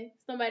teaching,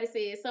 somebody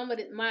said,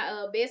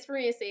 my best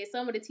friend said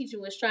some of the teaching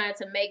was trying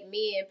to make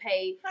men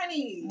pay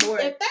more.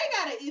 If they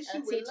got an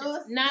issue with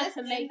lust, that's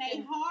in their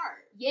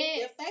heart.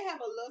 Yes. If they have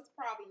a lust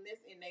problem,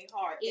 that's in their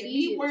heart. And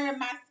me wearing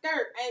my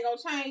skirt ain't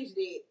gonna change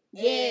that.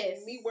 Yes.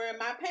 And me wearing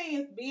my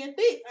pants being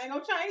thick ain't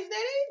gonna change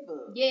that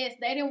either. Yes,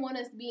 they didn't want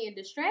us being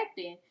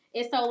distracting.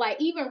 And so, like,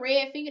 even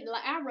red finger,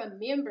 like, I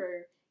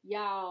remember,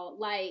 y'all,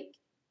 like,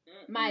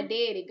 my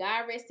daddy,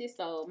 God rest his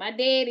soul. My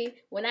daddy,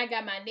 when I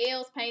got my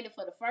nails painted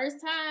for the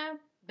first time,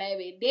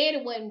 baby, daddy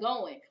wasn't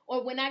going.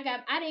 Or when I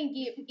didn't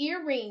get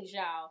earrings,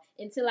 y'all,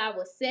 until I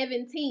was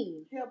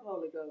 17. Help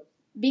Holy Ghost.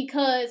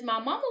 Because my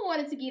mama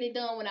wanted to get it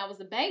done when I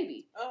was a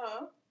baby.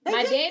 Uh-huh.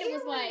 My daddy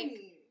was like,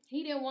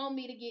 he didn't want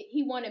me to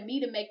he wanted me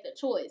to make the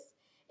choice.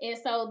 And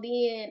so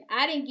then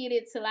I didn't get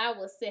it till I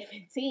was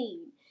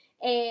 17.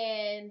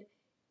 And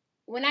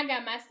when I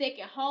got my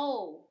second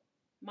hole,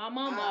 my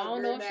mama, I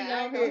don't know if she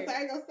gonna hear.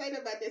 I ain't gonna say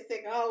nothing about that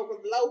second hole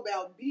because Low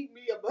about beat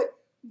me up.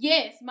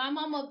 Yes, my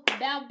mama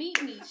about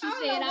beat me. She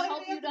said, I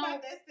hope you don't.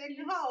 About that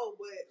second hole,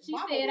 but she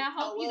said, I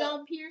hope you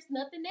don't pierce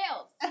nothing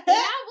else. And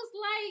I was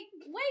like,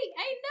 wait,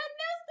 ain't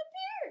nothing else to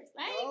pierce.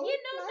 I ain't, no.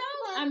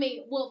 I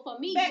mean, well, for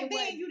me, back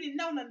then you didn't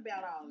know nothing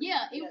about all this.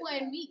 Yeah, it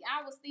wasn't me.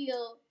 I was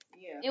still.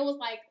 Yeah. It was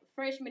like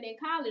freshman in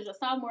college or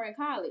sophomore in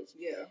college.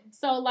 Yeah.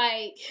 So,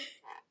 like,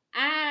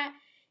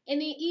 and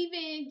then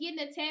even getting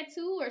a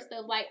tattoo or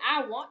stuff, like,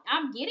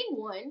 I'm getting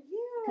one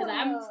because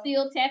I'm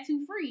still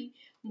tattoo free,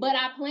 but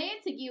I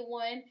plan to get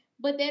one,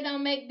 but that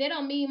don't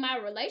mean my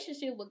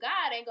relationship with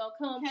God ain't gonna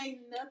come.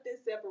 Can't nothing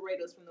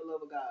separate us from the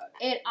love of God.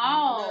 At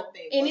all.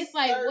 Nothing. And it's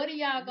like, what are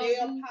y'all gonna do?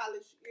 Nail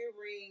polish,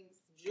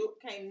 earrings,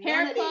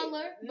 hair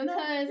color,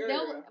 because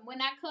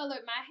when I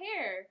colored my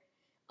hair,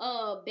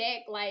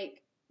 back,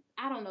 like,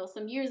 I don't know,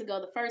 some years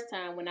ago, the first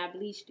time when I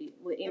bleached it.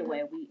 Well,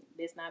 anyway,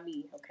 that's not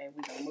me. Okay,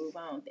 we're going to move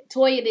on.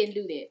 Toya didn't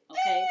do that,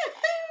 okay?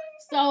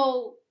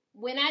 So,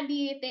 when I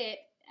did that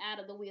out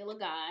of the will of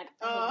God,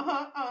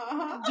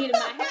 getting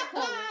my hair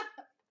colored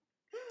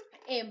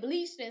and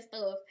bleached and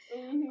stuff,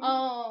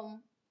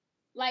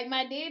 like,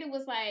 my daddy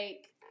was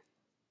like,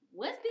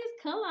 what's this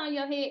color on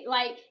your head?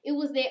 Like, it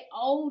was that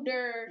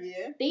older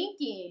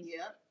thinking.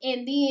 Yeah.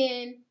 And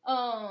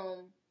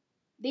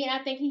then I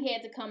think he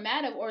had to come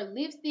out of, or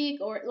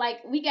lipstick, or,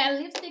 like, we got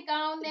lipstick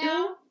on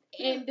now,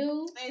 and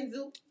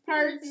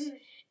perch.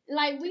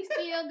 Like, we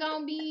still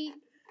gonna be,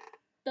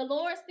 the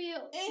Lord still,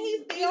 and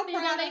he's still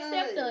gonna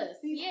accept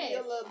us. He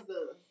still loves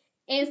us.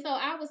 And so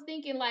I was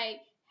thinking,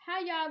 like, how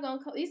y'all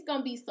gonna it's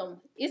gonna be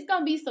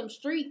some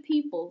street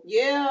people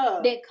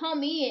that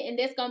come in, and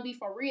that's gonna be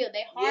for real.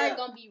 Their heart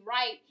gonna be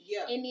right.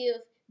 Yeah. And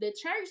if the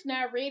church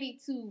not ready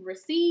to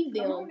receive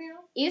them,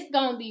 it's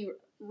gonna be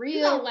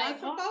real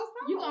like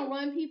you're gonna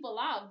run people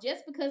off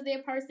just because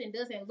that person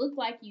doesn't look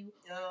like you,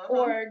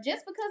 or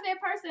just because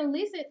that person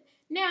listen.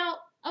 Now,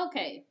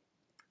 okay.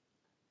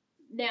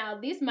 Now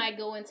this might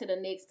go into the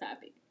next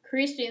topic: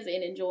 Christians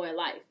and enjoying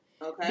life.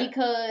 Okay.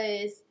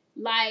 Because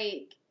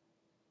like,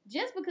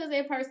 just because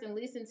that person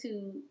listened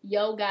to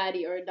Yo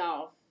Gotti or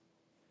Dolph.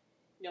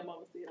 Your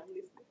mama said I'm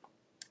listening.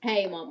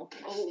 Hey, mama.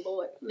 Oh,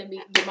 Lord. Let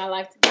me get my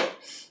life together.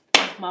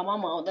 My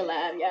mama on the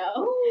live,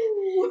 y'all.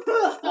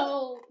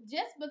 So,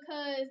 just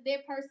because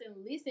that person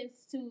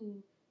listens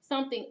to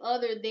something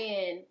other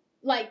than,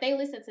 like, they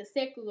listen to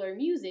secular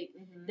music,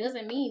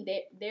 doesn't mean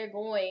that they're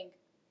going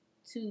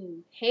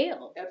to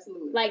hell.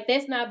 Absolutely. Like,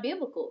 that's not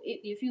biblical.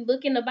 If you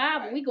look in the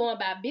Bible, we going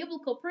by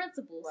biblical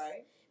principles.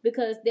 Right.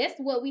 Because that's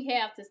what we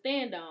have to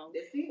stand on.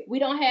 That's it. We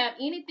don't have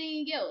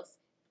anything else.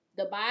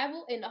 The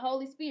Bible and the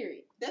Holy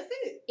Spirit. That's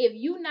it. If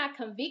you're not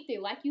convicted,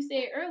 like you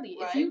said earlier,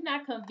 if you're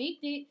not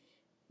convicted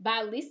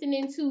by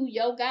listening to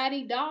Yo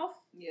Gotti, Dolph,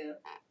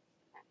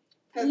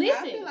 listen.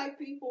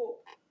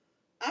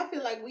 I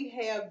feel like we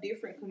have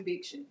different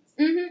convictions.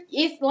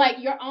 It's like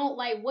your own,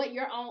 like what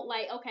your own,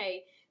 like,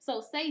 okay, so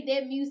say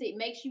that music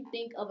makes you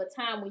think of a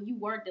time when you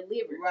weren't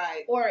delivered.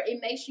 Right. Or it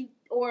makes you,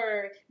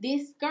 or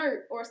this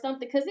skirt or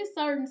something, because there's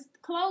certain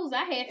clothes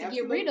I had to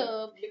get rid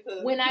of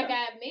when I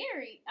got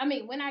married. I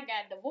mean, when I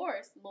got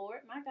divorced, Lord,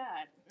 my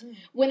God.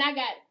 When I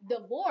got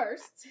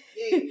divorced,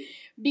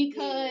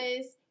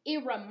 because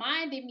it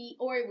reminded me,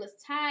 or it was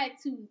tied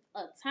to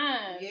a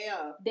time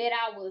that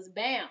I was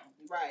bound.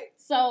 Right.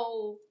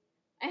 So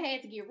I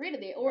had to get rid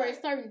of it, or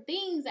certain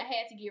things I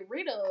had to get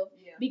rid of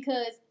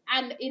because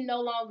it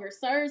no longer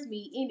serves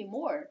me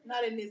anymore.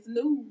 Not in this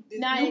new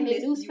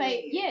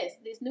phase. Yes,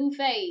 this new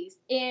phase.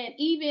 And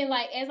even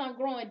like as I'm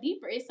growing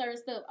deeper, it's certain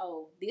stuff.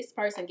 Oh, this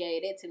person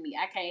gave that to me.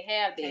 I can't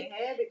have that. Can't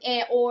have it.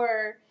 And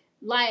or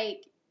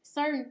like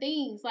certain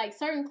things, like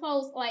certain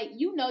clothes, like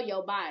you know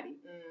your body.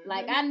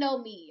 Like I know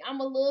me. I'm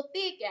a little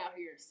thick out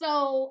here,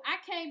 so I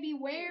can't be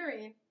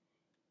wearing,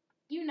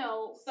 you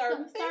know,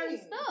 certain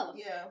stuff.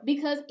 Yeah.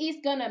 Because it's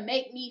gonna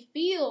make me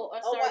feel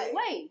a certain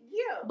way.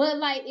 Yeah. But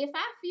like if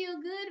I feel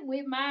good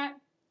with my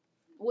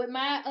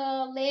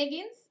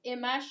leggings and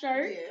my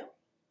shirt,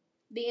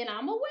 then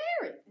I'ma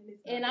wear it.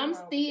 And I'm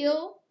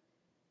still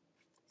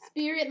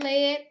spirit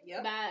led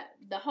by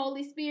the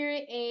Holy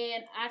Spirit,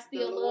 and I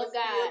still love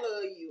God. Still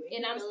love you.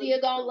 And I'm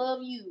still gonna love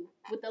you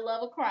with the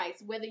love of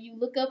Christ, whether you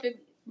look up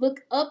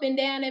and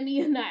down at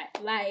me or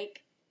not.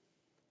 Like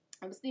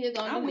I'm still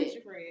gonna do with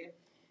you, friend.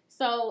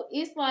 So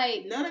it's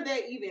like none of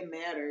that even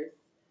matters.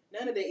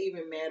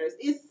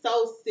 It's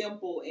so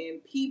simple,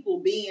 and people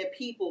being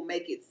people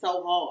make it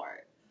so hard.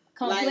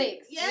 Complex.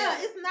 Like,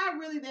 it's not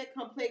really that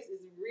complex.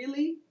 It's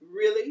really,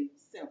 really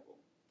simple.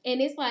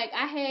 And it's like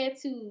I had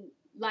to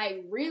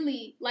like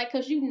really like,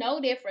 cause you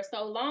know that for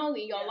so long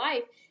in your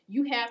life,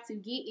 you have to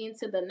get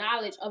into the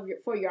knowledge of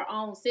for your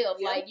own self.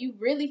 Yeah. Like you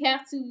really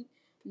have to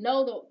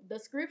know the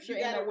scripture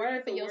and the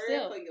word for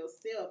yourself.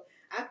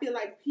 I feel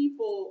like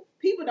people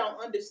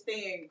don't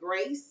understand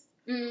grace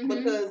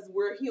because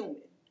we're human.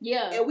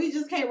 Yeah. And we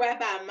just can't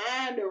wrap our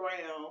mind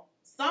around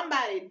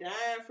somebody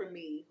dying for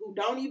me who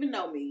don't even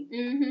know me.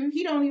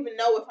 He don't even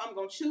know if I'm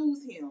going to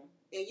choose him.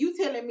 And you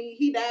telling me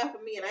he died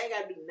for me and I ain't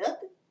got to do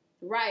nothing?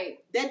 Right.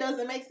 That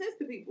doesn't make sense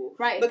to people.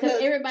 Right.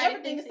 Because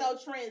everything is so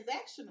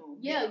transactional.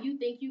 Yeah, you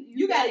think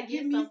you got to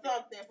give me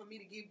something for me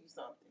to give you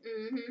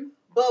something.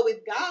 But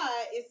with God,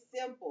 it's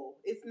simple.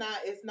 It's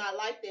not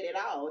like that at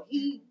all.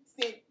 He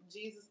sent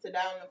Jesus to die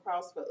on the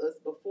cross for us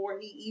before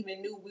he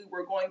even knew we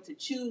were going to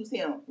choose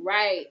him.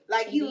 Right.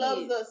 Like he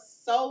loves us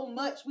so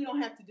much, we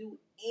don't have to do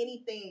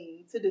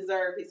anything to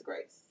deserve his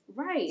grace.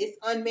 Right. It's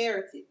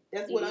unmerited.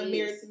 That's what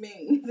unmerited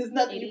means. There's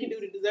nothing you can do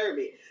to deserve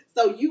it.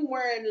 So you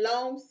wearing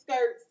long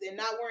skirts and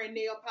not wearing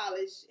nail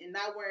polish and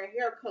not wearing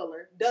hair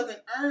color doesn't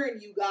earn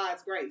you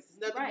God's grace.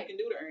 There's nothing you can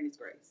do to earn his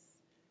grace.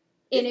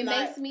 And it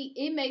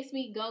makes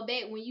me go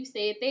back when you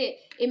said that.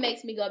 It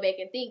makes me go back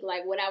and think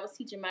like what I was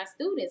teaching my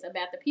students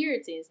about the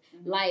Puritans.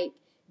 Like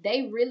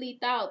they really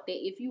thought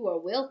that if you were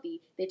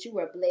wealthy, that you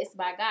were blessed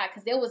by God,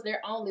 because that was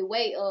their only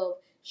way of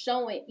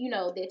showing, you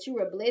know, that you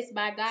were blessed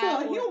by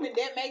God. To a human,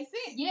 that makes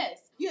sense. Yes.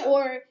 Yeah.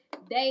 Or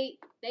they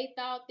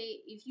thought that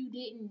if you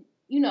didn't,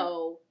 you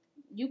know,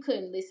 you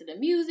couldn't listen to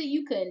music,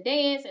 you couldn't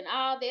dance, and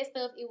all that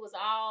stuff. It was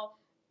all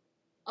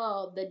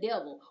the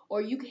devil,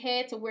 or you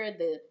had to wear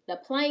the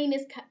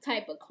plainest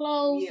type of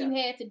clothes. You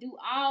had to do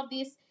all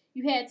this.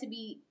 You had to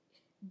be.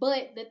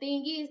 But the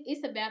thing is,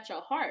 it's about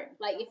your heart.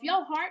 Like if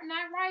your heart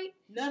not right,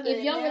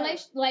 if your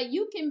relation, like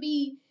you can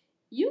be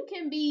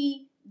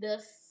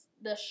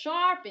the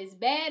sharpest,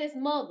 baddest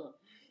mother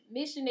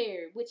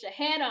missionary with your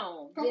hat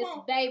on,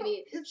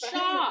 baby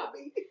sharp.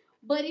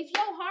 But if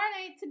your heart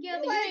ain't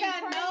together, you ain't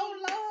got no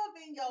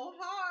love in your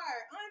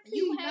heart.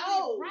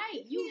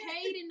 Auntie, you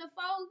hating the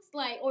folks,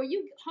 like, or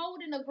you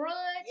holding a grudge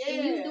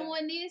and you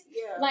doing this.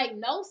 Yeah. Like,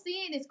 no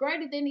sin is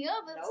greater than the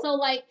other. Nope. So,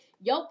 like,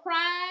 your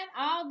pride,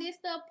 all this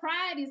stuff,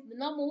 pride is the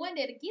number one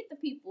that'll get the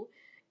people.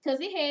 Because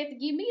it had to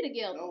get me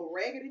together. Oh,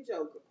 raggedy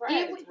joker.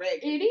 Pride is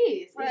raggedy. It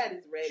is. Pride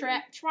is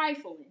raggedy.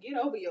 Trifling. Get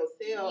over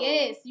yourself.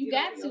 Yes, you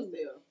got to.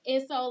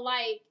 And so,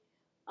 like,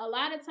 a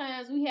lot of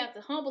times we have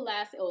to humble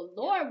ourselves.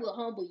 Lord will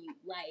humble you.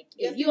 Like,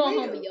 if you don't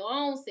humble your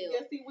own self.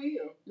 Yes, He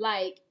will.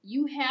 Like,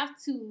 you have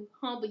to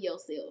humble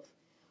yourself.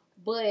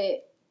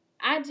 But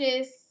I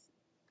just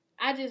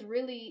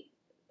really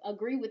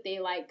agree with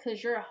it. Like,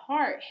 because your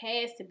heart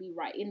has to be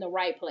right, in the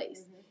right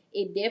place. Mm-hmm.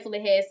 It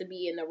definitely has to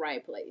be in the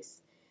right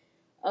place.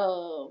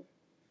 But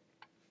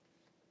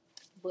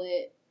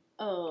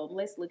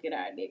let's look at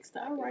our next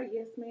topic. All right,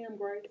 yes, ma'am,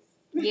 Grace.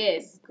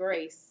 Yes,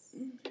 Grace.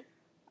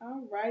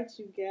 All right,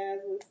 you guys.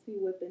 Let's see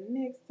what the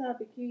next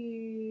topic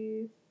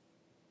is.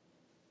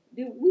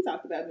 We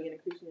talked about being a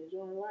Christian and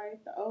enjoying life.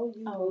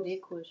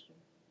 That question.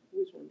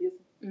 Which one? This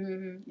one.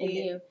 Mm-hmm. And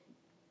then,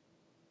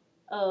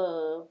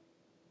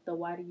 the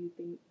why do you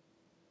think?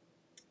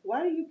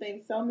 Why do you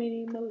think so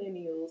many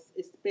millennials,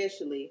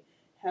 especially,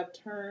 have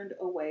turned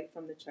away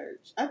from the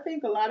church? I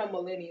think a lot of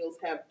millennials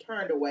have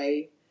turned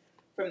away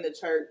from the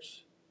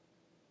church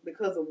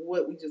because of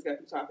what we just got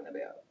through talking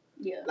about.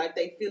 Yeah. Like,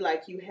 they feel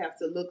like you have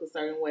to look a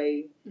certain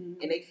way,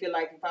 mm-hmm. and they feel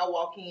like if I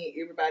walk in,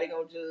 everybody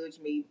gonna judge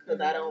me because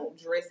mm-hmm. I don't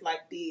dress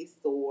like this,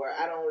 or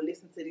I don't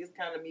listen to this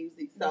kind of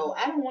music, so mm-hmm.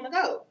 I don't want to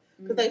go.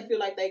 Because mm-hmm. they feel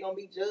like they're going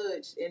to be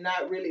judged and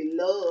not really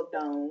loved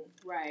on.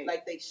 Right.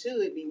 Like they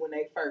should be when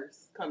they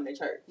first come to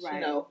church, right. You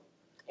know.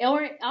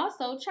 Or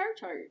also church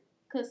hurt.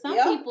 Because some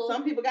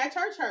people got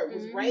church hurt.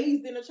 Was mm-hmm.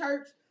 raised in a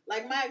church.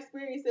 Like my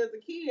experience as a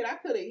kid, I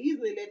could have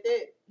easily let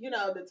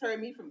that, deter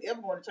me from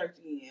ever going to church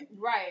again.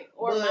 Right.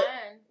 Or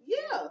mine.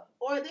 Yeah.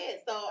 Or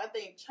that. So I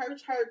think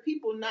church hurt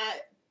people not...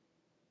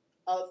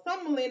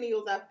 some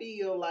millennials, I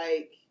feel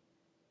like...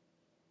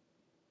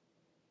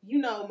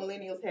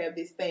 millennials have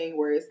this thing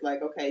where it's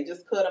like, okay,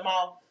 just cut them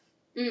off.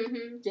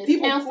 Mm-hmm. Just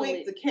people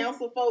quick to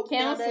counsel folks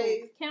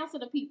nowadays. Counsel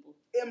the people.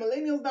 And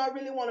millennials don't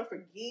really want to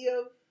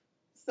forgive.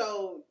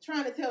 So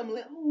trying to tell them,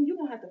 you're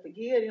going to have to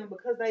forgive them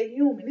because they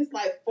human. It's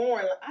like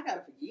foreign. Like, I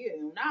got to forgive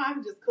them. Now I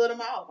can just cut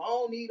them off. I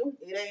don't need them.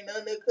 It ain't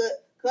nothing to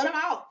cut. Cut them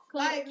off.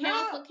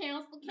 Counsel.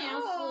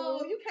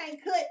 No, you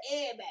can't cut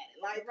everybody.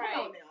 Like, right.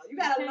 Come on now. You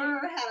got to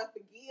learn how to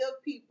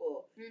forgive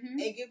people mm-hmm.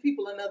 and give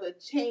people another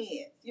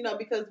chance.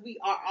 Because we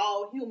are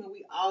all human.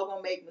 We all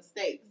going to make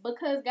mistakes.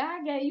 Because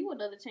God gave you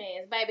another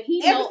chance, baby. He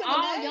knows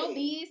all your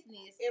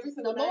business.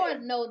 The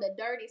Lord know the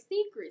dirty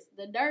secrets,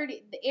 the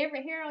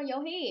every hair on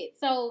your head.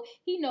 So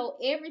He know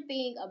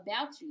everything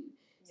about you.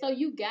 Yeah. So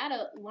you got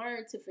to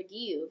learn to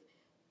forgive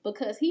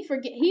because He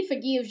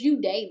forgives you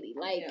daily.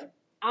 Like,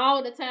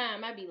 all the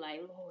time, I be like,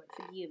 Lord,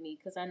 forgive me,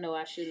 because I know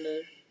I shouldn't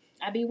have.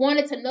 I be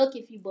wanting to knock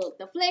if you buck.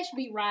 The flesh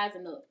be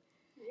rising up.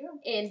 Yeah.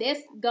 And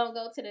that's going to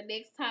go to the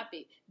next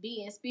topic,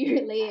 being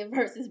spirit-led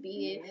versus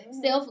being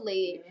self-led.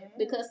 Mm-hmm.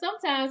 Because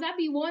sometimes I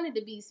be wanting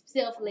to be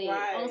self-led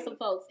on some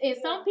folks. And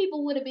some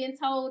people would have been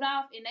told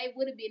off, and they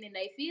would have been in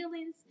their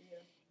feelings.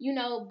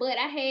 Yeah. But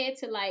I had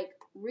to,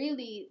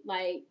 really,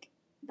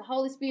 the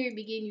Holy Spirit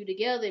be getting you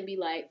together and be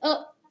like,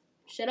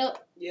 shut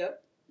up.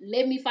 Yep.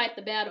 Let me fight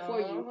the battle for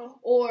you,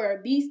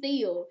 or be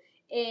still.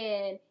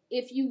 And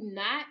if you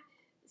not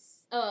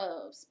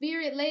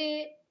spirit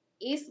led,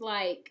 it's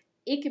like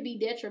it could be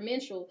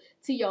detrimental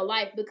to your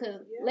life.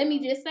 Because let me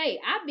just say,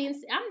 I'm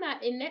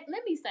not in that.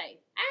 Let me say,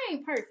 I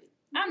ain't perfect.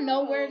 I'm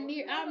nowhere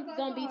near. I'm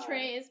gonna be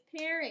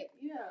transparent.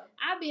 Yeah,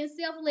 I've been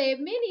self-led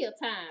many a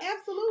time.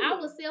 Absolutely, I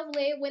was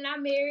self-led when I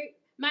married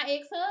my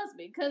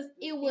ex-husband because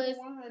it was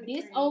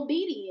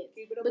disobedience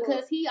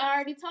because he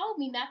already told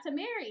me not to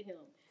marry him.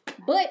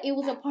 But it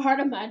was a part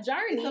of my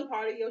journey. It's a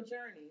part of your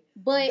journey.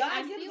 But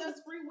God gives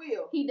us free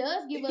will. He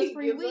does give us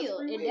free will.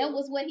 And that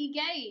was what He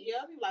gave.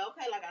 Yeah, be like,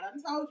 okay, I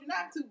done told you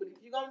not to, but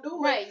if you're going to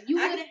do it,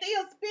 I can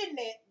still spin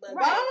that, but go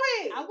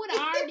ahead. I would have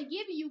already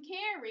given you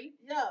Carrie.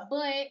 Yeah.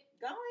 But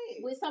go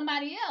ahead. With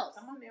somebody else.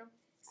 Come on now.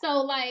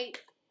 So, I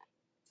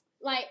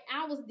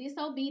was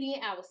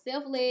disobedient. I was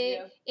self-led.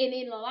 Yeah. And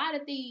in a lot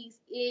of things,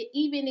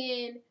 even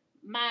in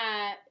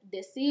my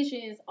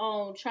decisions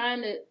on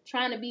trying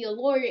to be a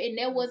lawyer, and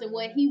that wasn't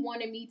what He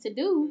wanted me to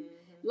do.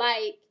 Mm-hmm.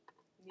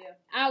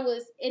 I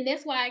was, and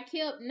that's why I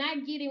kept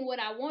not getting what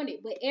I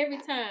wanted. But every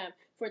time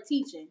for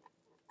teaching,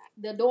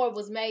 the door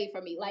was made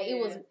for me.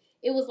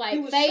 It was like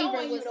favor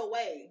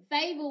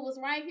was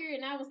right here,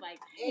 and I was like,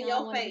 I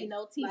don't want to be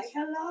no teacher.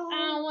 Hello,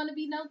 I don't want to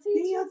be no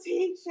teacher. Be a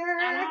teacher.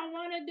 I don't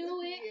want to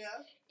do it.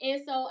 Yeah.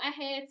 And so I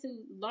had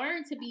to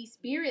learn to be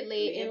spirit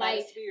led and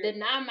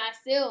deny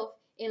myself.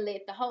 And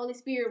let the Holy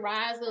Spirit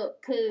rise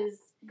up, cause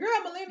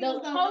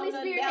millennials the Holy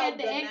Spirit had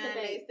to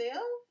activate.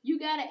 You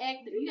gotta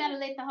You gotta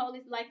let the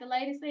Holy, like the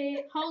lady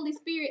said, Holy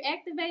Spirit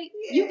activate.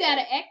 Yeah. You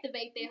gotta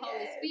activate that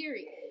Holy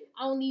Spirit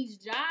on these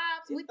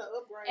jobs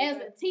as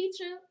a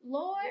teacher,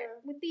 Lord,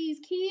 with these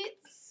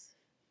kids.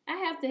 I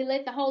have to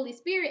let the Holy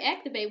Spirit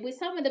activate with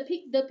some of the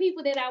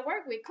people that I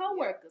work with,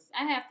 coworkers.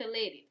 I have to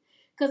let it,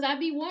 cause I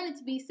be wanting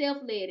to be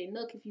self-led and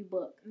look if you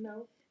buck.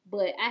 No.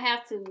 But I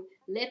have to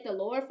let the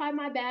Lord fight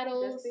my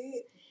battles. That's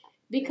it.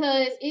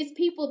 Because it's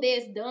people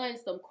that's done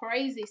some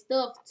crazy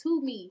stuff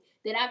to me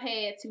that I've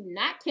had to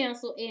not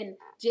cancel and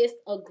just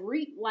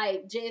agree,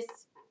 like, just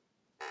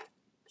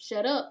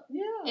shut up.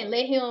 Yeah. And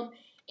let him,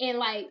 and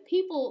like,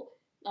 people,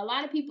 a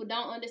lot of people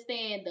don't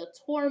understand the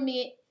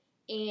torment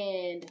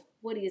and,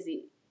 what is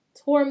it?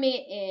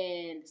 Torment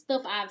and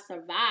stuff I've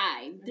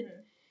survived.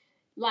 Mm-hmm.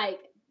 Like,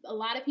 a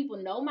lot of people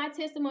know my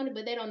testimony,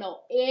 but they don't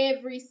know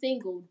every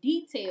single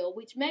detail,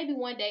 which maybe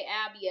one day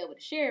I'll be able to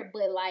share.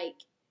 But,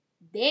 like,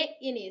 that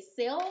in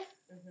itself,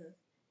 mm-hmm.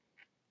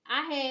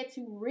 I had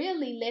to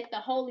really let the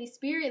Holy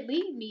Spirit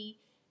lead me.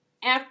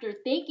 After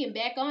thinking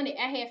back on it,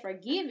 I had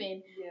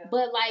forgiven. Yeah.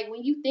 But, like,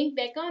 when you think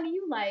back on it,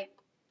 you, like,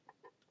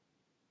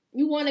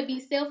 you want to be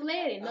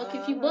self-led and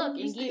if you buck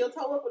and still get,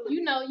 toe up a little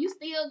you know, you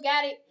still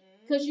got it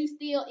because you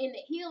still in the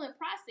healing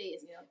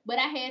process. Yeah. But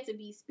I had to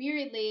be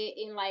spirit-led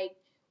and, like,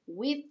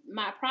 with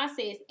my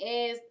process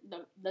as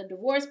the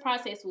divorce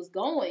process was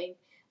going,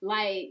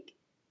 like,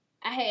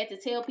 I had to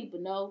tell people,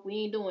 no, we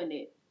ain't doing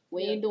it.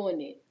 We ain't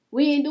doing it.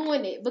 We ain't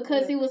doing it.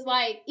 Because it was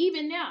like,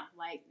 even now,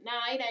 like,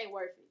 nah, it ain't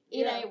worth it.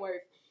 It ain't worth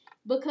it.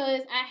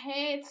 Because I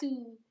had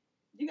to.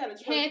 You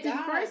gotta trust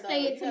God. First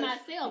say it to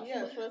myself. You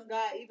gotta trust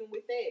God even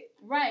with that.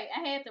 Right.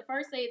 I had to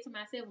first say it to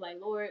myself,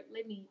 like, Lord,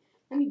 let me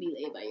be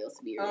led by your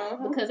spirit.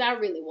 Because I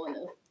really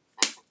wanna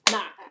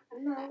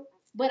No.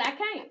 But I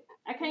can't.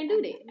 I can't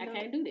do that. No. I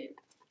can't do that.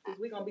 Because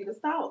we're gonna be the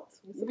salt.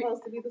 We're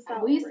supposed to be the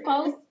salt. We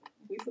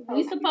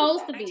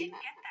supposed to be. I didn't get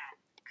that.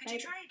 Could you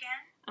try again?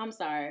 I'm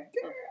sorry.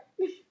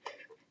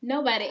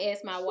 Nobody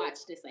asked my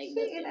watch to say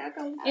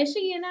nothing. And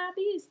she in our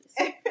business.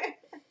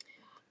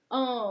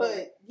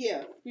 But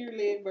yeah, spirit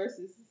led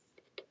versus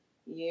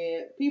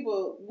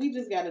people. We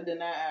just gotta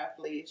deny our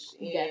flesh.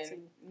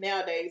 And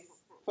nowadays,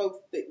 folks,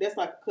 that's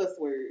like a cuss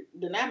word.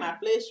 Deny my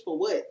flesh for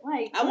what?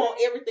 Right. I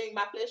want everything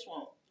my flesh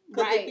wants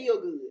because they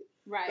feel good.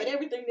 Right. But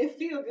everything that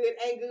feel good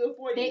ain't good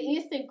for you. That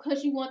instant,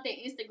 because you want that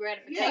instant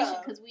gratification.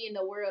 Because we in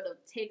the world of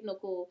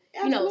technical,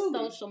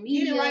 social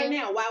media. Get it right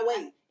now. Why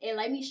wait? And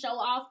let me show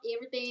off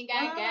everything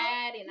I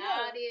got and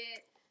all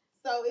that.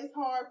 So it's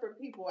hard for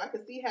people. I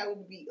could see how it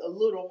would be a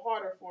little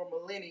harder for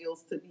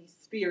millennials to be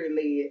spirit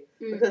led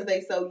because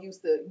they so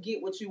used to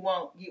get what you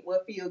want, get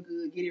what feel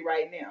good, get it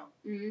right now.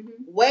 Mm-hmm.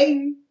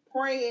 Waiting,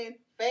 praying,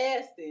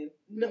 fasting.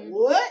 Mm-hmm.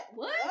 What?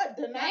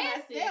 Deny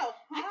fasting? Myself.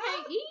 Huh? I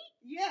can't eat.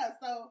 Yeah.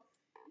 So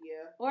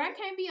yeah. Or I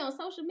can't be on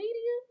social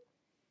media.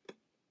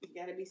 You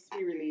gotta be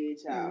spirit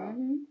led, y'all.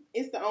 Mm-hmm.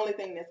 It's the only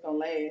thing that's gonna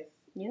last.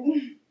 Yeah.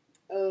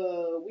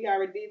 We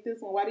already did this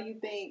one. Why do you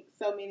think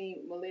so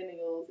many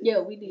millennials?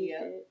 We did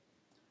that.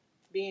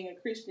 Being a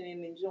Christian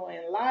and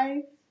enjoying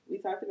life. We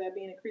talked about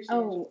being a Christian.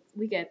 Oh,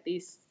 we got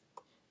this.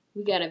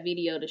 We got a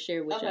video to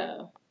share with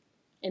y'all.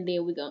 And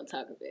then we're going to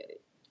talk about it.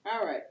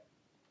 All right.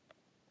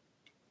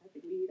 I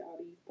think we hit all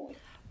these points.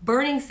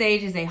 Burning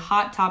sage is a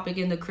hot topic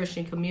in the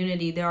Christian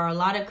community. There are a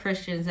lot of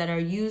Christians that are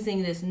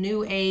using this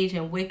New Age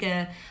and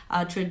Wicca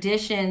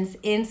traditions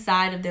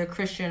inside of their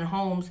Christian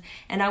homes.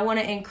 And I want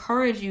to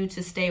encourage you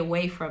to stay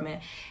away from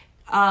it.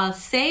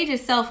 Sage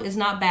itself is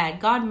not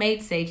bad. God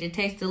made sage. It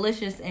tastes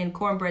delicious in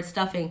cornbread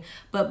stuffing.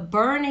 But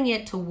burning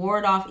it to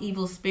ward off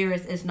evil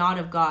spirits is not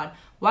of God.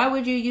 Why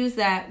would you use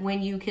that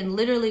when you can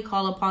literally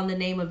call upon the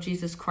name of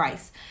Jesus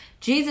Christ?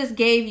 Jesus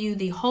gave you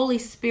the Holy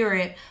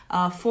Spirit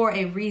for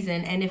a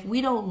reason. And if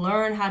we don't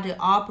learn how to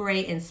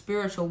operate in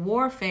spiritual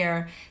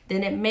warfare,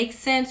 then it makes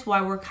sense why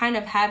we're kind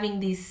of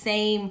having these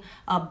same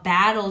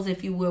battles,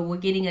 if you will. We're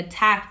getting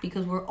attacked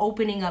because we're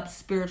opening up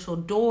spiritual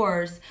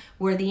doors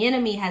where the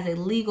enemy has a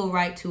legal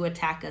right to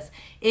attack us.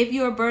 If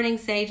you're burning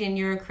sage and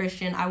you're a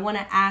Christian, I want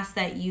to ask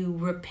that you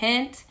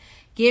repent,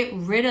 get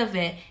rid of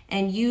it,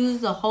 and use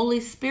the Holy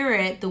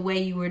Spirit the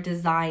way you were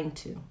designed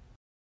to.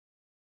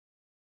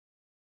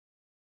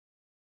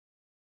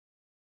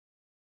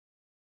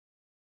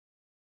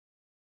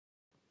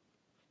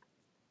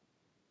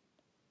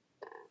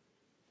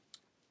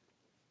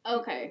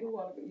 Okay. You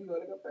want to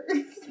go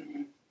first?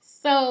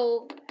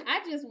 So, I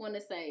just want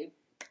to say,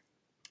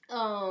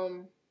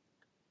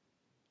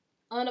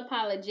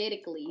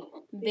 unapologetically,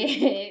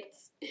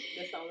 that's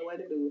the only way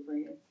to do it,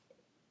 friend.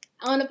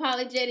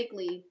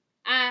 Unapologetically,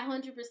 I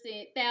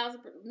 100%,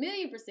 1,000%,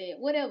 1,000,000%,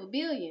 whatever,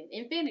 billion,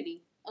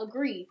 infinity,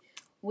 agree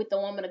with the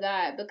woman of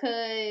God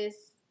because,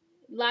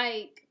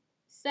 like,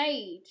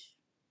 sage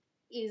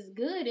is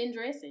good in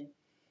dressing.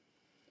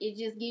 It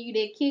just give you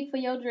that kick for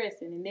your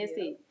dressing, and that's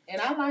it.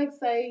 And I like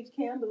sage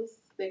candles.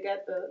 They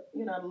got the,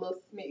 the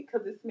little smell,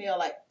 because it smell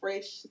like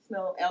fresh,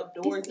 smell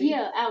outdoorsy.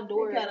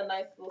 Outdoors. It got a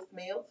nice little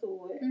smell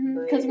to it.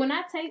 Because when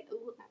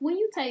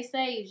you taste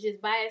sage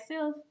just by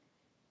itself,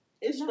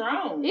 it's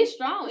strong. It's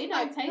strong. It's it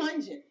like don't taste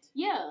pungent.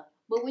 Yeah.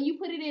 But when you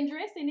put it in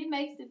dressing, it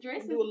makes the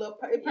dressing. Do a little,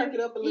 it perk it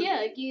up a little bit. Yeah,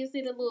 it gives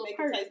it a little Make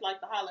perk. it taste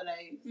like the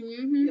holidays.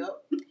 Mm-hmm.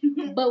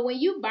 Yep. But when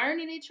you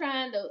burning it,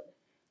 trying to,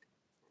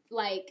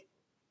 like,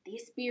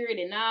 this spirit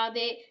and all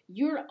that,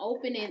 you're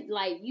opening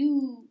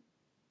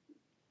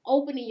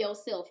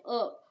yourself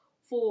up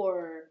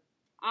for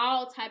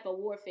all type of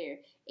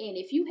warfare. And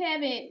if you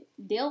haven't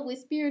dealt with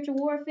spiritual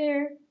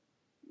warfare,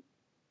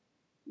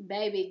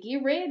 baby,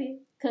 get ready.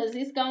 Because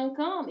it's going to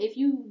come if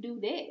you do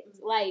that.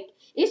 Like,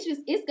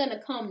 it's going to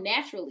come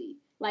naturally.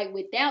 Like,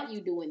 without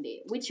you doing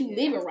that. With you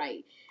living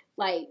right.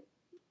 Like,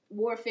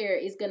 warfare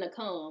is going to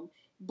come.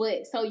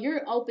 But, so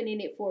you're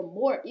opening it for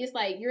more. It's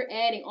like you're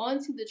adding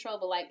on to the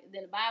trouble. Like,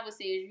 then the Bible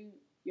says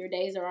your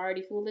days are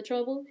already full of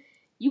trouble.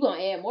 You're going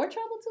to add more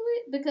trouble to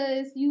it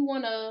because you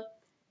want to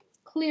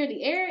clear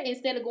the air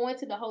instead of going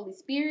to the Holy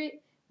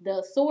Spirit,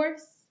 the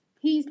source.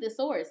 He's the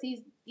source.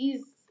 He's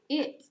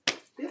it.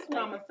 This is what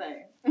I'm going to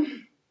say.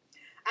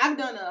 I've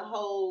done a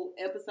whole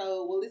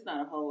episode. Well, it's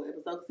not a whole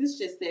episode because it's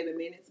just 7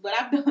 minutes. But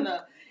I've done an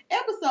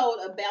episode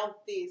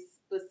about this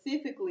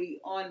specifically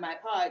on my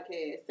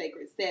podcast,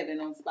 Sacred 7,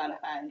 on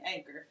Spotify and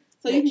Anchor.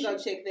 So you can go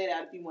check that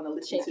out if you want to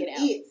listen to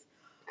it.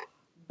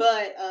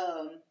 But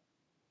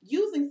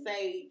using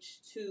sage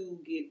to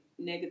get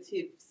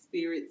negative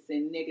spirits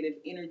and negative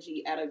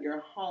energy out of your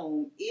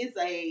home is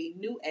a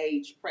new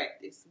age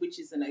practice, which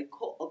is an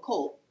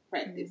occult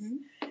practice.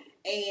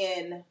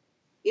 And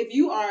if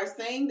you are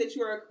saying that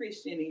you're a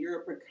Christian and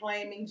you're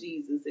proclaiming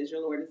Jesus as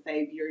your Lord and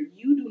Savior,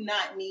 you do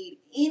not need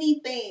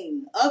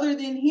anything other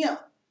than Him.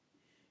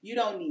 You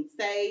don't need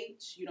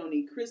sage. You don't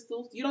need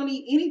crystals. You don't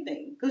need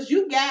anything because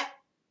you got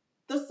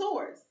the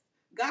source.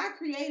 God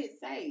created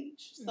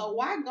sage. So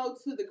why go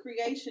to the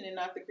creation and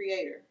not the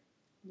creator?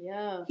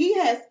 Yeah. He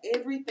has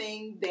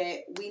everything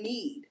that we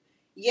need.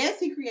 Yes,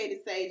 He created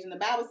sage, and the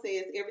Bible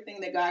says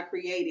everything that God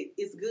created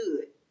is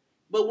good.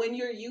 But when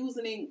you're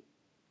using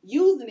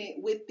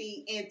it with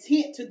the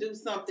intent to do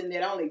something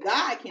that only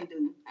God can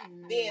do,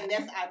 then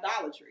that's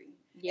idolatry.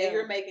 Yeah. And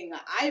you're making an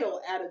idol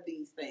out of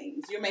these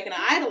things. You're making an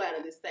idol out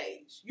of this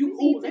stage.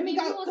 Let me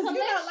go. Because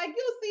like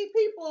you'll see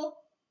people,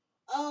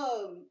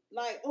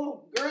 like,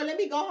 oh, girl, let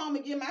me go home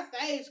and get my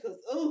sage. Because,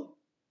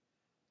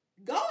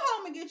 go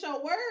home and get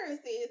your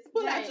words, sis.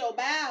 Pull out your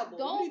Bible.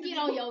 Go get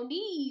on your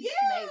knees.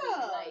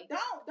 Yeah. Like,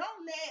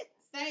 don't let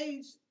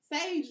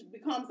sage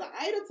becomes an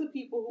idol to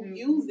people who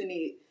using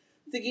it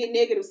to get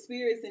negative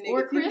spirits and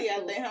negativity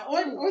out there.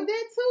 Or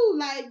that too.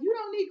 Like, you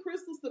don't need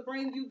crystals to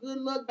bring you good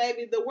luck,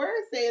 baby. The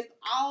word says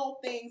all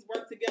things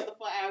work together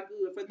for our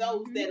good, for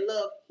those that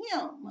love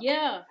Him.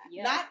 Yeah.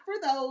 Not for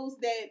those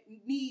that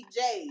need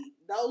jade.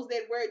 Those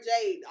that wear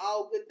jade,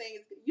 all good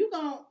things. You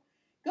gon'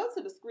 go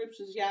to the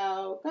scriptures,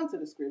 y'all. Go to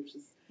the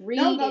scriptures.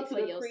 Don't go to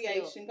the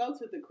creation. Go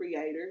to the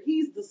creator.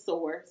 He's the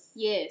source.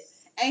 Yes.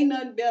 Ain't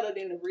nothing better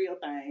than the real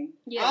thing.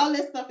 Yeah. All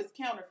that stuff is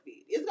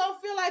counterfeit. It's going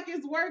to feel like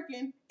it's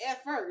working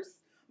at first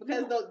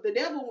because the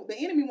devil, the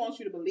enemy wants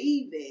you to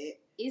believe that.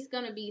 It's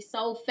going to be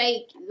so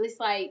fake. It's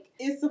like,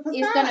 it's a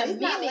facade.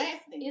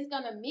 It's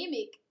going to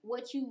mimic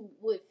what you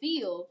would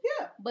feel.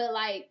 Yeah. But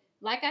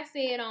like I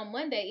said on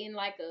Monday in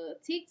like a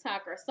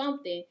TikTok or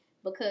something,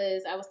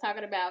 because I was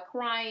talking about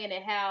crying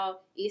and how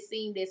it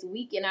seemed this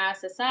weak in our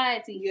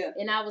society. Yeah.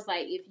 And I was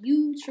like, if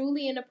you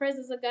truly in the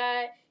presence of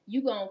God,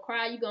 you going to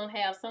cry, you going to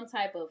have some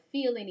type of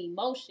feeling,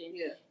 emotion.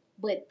 Yeah.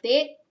 But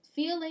that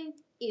feeling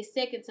is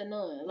second to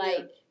none.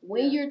 Like,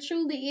 when you're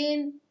truly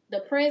in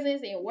the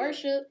presence and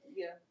worship,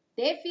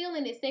 that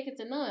feeling is second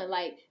to none.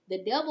 Like, the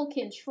devil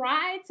can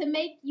try to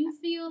make you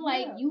feel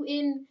like you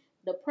in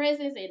the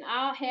presence and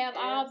I'll have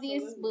all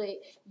this, but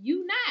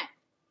you not.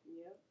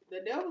 The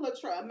devil will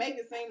try make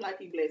it seem like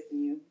he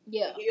blessing you.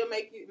 Yeah. He'll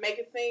make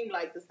it seem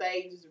like the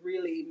sage is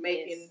really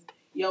making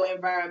your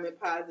environment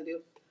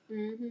positive.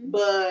 Mm-hmm.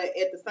 But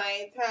at the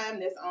same time,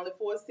 that's only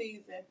for a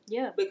season.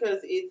 Yeah. Because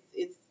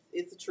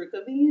it's a trick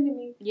of the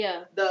enemy.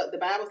 Yeah. The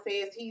Bible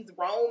says he's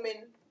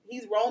roaming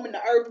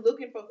the earth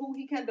looking for who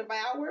he can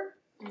devour.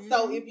 Mm-hmm.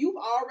 So if you've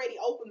already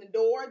opened the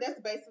door, that's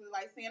basically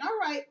like saying, all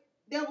right,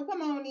 devil,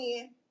 come on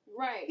in.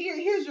 Right.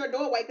 Here's your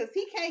doorway, because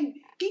he can't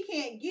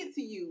get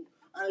to you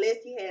unless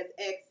he has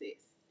access.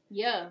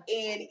 Yeah.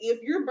 And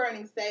if you're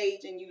burning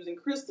sage and using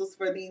crystals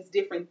for these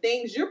different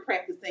things, you're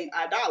practicing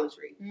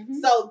idolatry. Mm-hmm.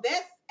 So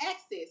that's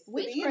access to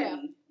the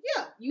enemy.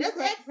 Yeah, that's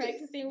access.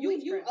 Practicing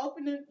you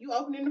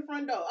opening the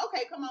front door.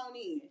 Okay, come on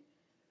in.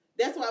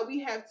 That's why we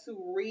have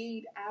to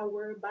read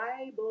our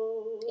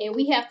Bible. And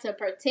we have to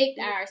protect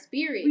our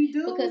spirit. We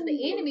do. Because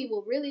the enemy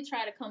will really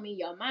try to come in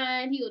your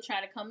mind. He will try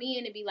to come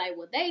in and be like,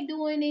 well, they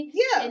doing it.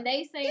 Yeah. And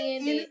they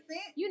saying that, it's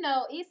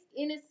innocent. It's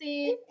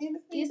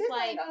innocent. It's this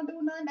like, ain't gonna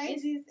do nothing. They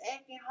just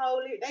acting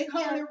holy. They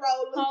holy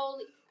rollers.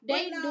 Holy.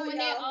 They doing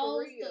that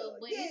old stuff.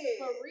 But it's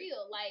for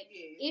real. Like,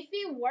 if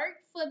it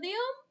worked for them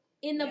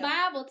in the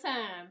Bible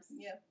times,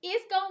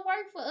 it's gonna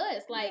work for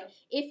us. Like,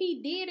 if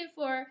he did it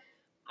for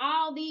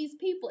all these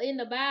people in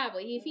the Bible,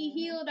 if he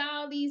healed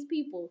all these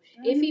people,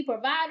 if he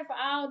provided for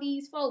all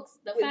these folks,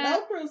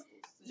 no crystals,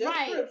 just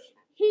scripture,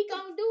 he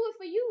gonna do it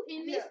for you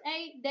in this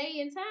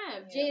day and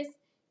time. Just,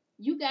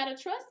 you gotta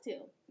trust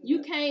him.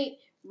 You can't,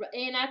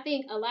 and I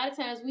think a lot of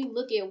times we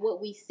look at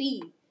what we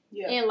see,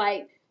 and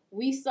like,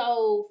 we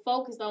so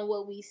focused on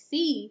what we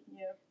see,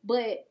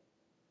 but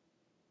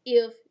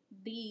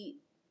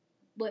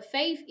but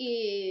faith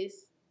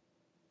is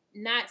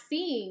not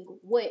seeing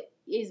what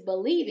is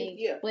believing,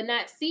 but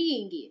not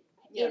seeing it.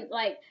 And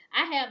like,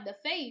 I have the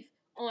faith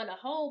on a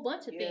whole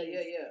bunch of things.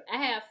 I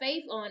have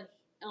faith on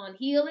on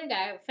healing.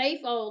 I got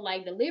faith on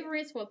like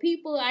deliverance for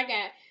people. I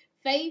got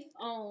faith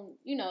on,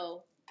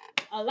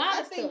 a lot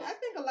of stuff. I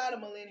think a lot of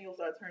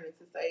millennials are turning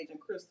to sage and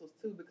crystals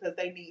too because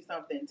they need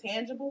something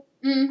tangible.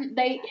 Mm-hmm.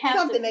 They have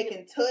something they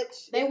can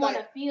touch. They want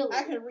to feel it.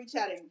 I can reach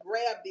out and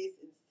grab this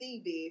and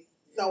see this,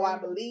 so I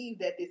believe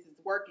that this is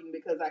working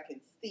because I can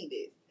see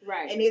this.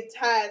 Right. And it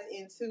ties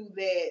into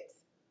that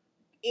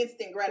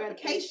instant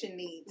gratification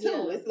need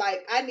too. Yeah. It's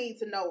like I need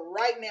to know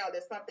right now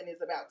that something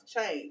is about to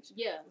change.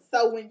 Yeah.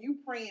 So when you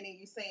praying and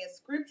you saying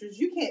scriptures,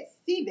 you can't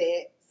see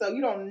that, so you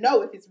don't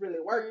know if it's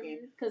really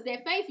working. Because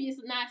that faith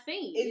is not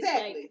seen.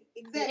 Exactly.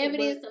 The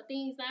evidence of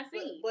things not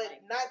seen. But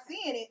not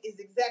seeing it is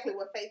exactly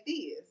what faith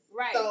is.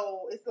 Right.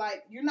 So it's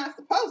like you're not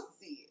supposed to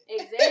see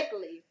it.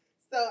 Exactly.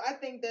 So I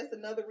think that's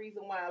another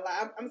reason why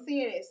I'm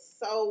seeing it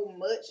so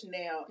much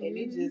now, and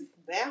it just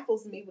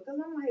baffles me because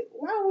I'm like,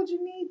 why would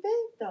you need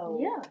that though?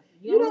 Yeah,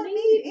 you don't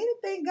need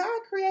anything.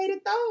 God created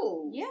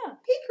those. Yeah,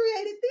 He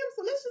created them,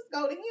 so let's just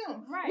go to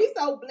Him. Right. We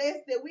so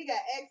blessed that we got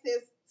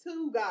access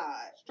to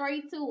God,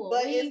 straight to Him.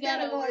 But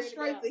instead of going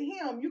straight to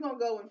Him, you're gonna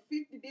go in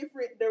 50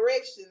 different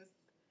directions.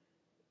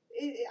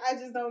 I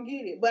just don't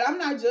get it. But I'm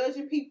not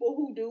judging people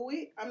who do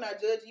it. I'm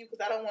not judging you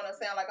because I don't want to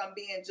sound like I'm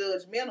being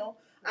judgmental.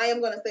 I am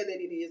going to say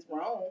that it is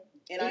wrong.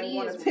 And I'm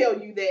going to tell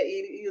you that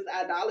it is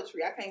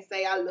idolatry. I can't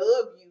say I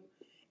love you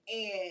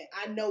and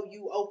I know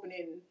you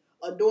opening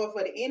a door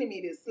for the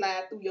enemy to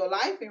slide through your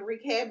life and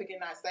wreak havoc and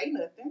not say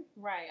nothing.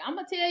 Right. I'm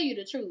going to tell you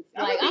the truth.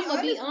 I'm going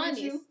to be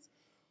honest. With you.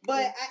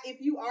 But if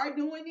you are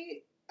doing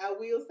it, I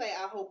will say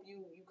I hope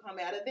you come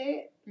out of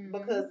that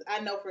because I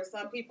know for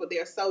some people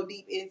they're so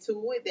deep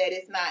into it that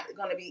it's not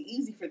going to be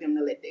easy for them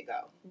to let that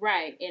go.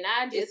 Right, and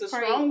I just it's a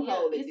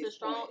stronghold. It's a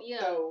strong,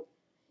 So,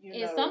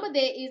 and some of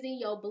that is in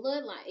your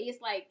bloodline. It's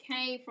like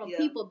came from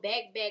people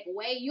back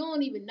way. You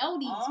don't even know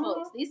these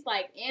folks. It's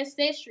like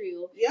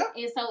ancestral. Yeah,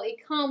 and so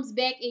it comes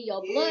back in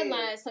your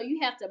bloodline. So you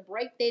have to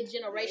break that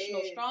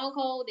generational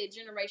stronghold, that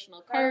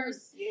generational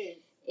curse. Yes.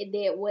 And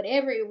that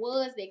whatever it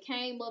was that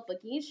came up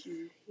against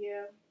you.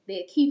 Yeah.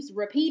 That keeps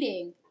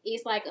repeating.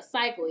 It's like a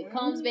cycle. It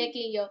comes back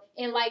in your,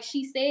 and like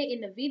she said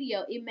in the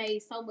video, it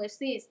made so much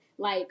sense.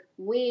 Like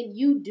when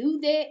you do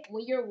that,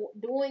 when you're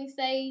doing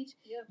sage,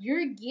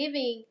 you're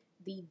giving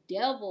the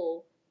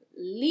devil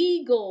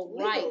legal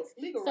rights.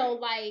 So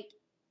like,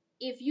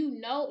 if you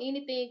know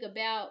anything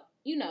about,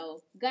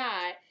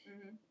 God,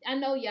 I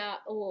know y'all,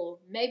 or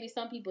maybe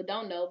some people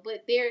don't know,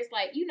 but there's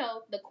like,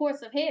 the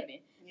courts of heaven.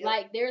 Yep.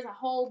 Like there's a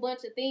whole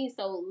bunch of things.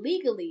 So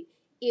legally,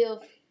 if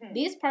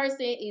this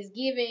person is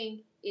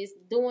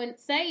doing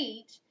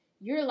sage,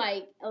 you're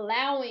like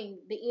allowing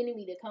the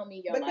enemy to come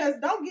in your life. Because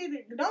don't get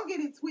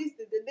it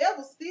twisted. The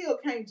devil still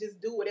can't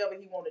just do whatever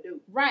he want to do.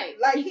 Right.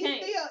 Like he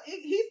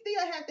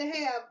still have to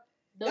have.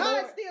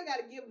 God still got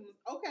to give him.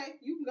 Okay,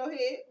 you can go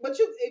ahead, but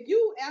if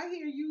you out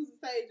here using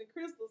sage and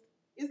crystals,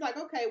 it's like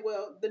okay,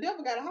 well the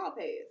devil got a hall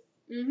pass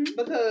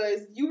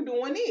because you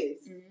doing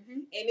this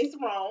and it's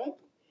wrong.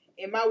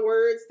 And my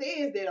word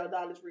says that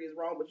idolatry is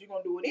wrong, but you're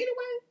going to do it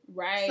anyway.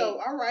 Right.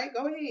 So, all right,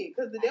 go ahead.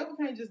 Because the devil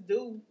can't just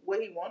do what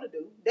he want to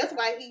do. That's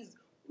why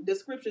the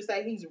scriptures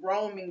say he's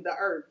roaming the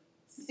earth,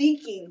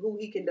 seeking who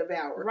he can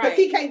devour. Because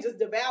he can't just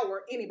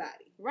devour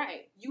anybody.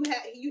 Right. He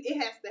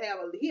has to have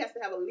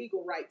a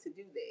legal right to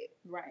do that.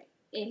 Right.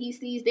 And he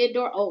sees that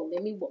door. Oh,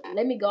 let me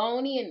go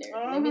on in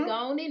there. Let me go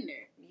on in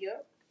there.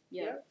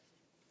 Yep.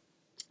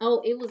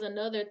 Oh, it was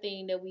another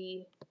thing that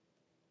we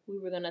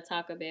were going to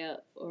talk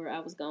about, or I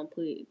was going to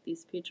put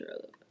this picture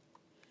up.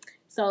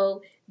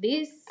 So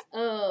this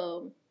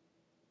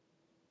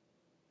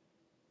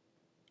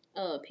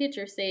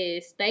picture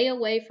says, stay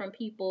away from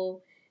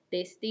people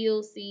that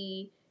still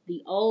see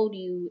the old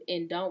you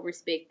and don't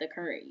respect the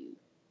current you.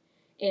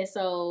 And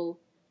so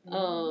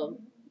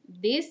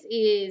this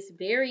is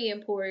very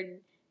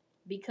important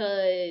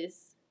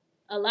because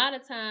a lot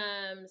of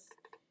times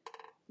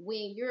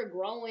when you're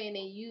growing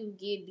and you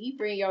get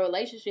deeper in your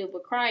relationship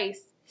with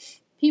Christ,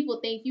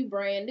 people think you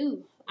brand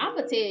new. I'm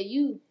going to tell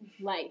you,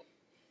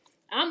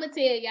 I'm going to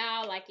tell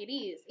y'all like it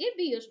is. It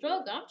be a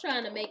struggle. I'm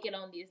trying to make it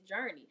on this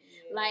journey.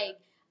 Yeah. Like,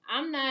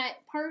 I'm not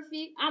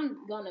perfect.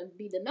 I'm going to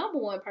be the number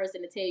one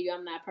person to tell you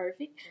I'm not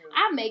perfect.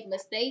 I make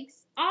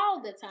mistakes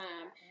all the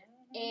time.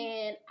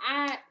 And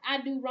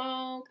I do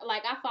wrong.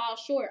 Like, I fall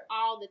short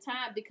all the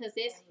time because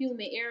that's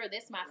human error.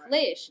 That's my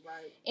flesh.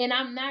 Right. And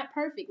I'm not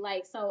perfect.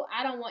 Like, so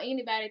I don't want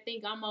anybody to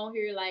think I'm on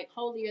here, like,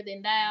 holier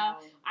than thou.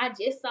 No. I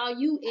just saw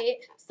you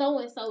at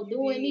so-and-so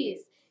doing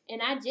this.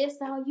 And I just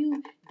saw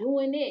you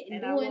doing it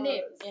and doing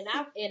it. And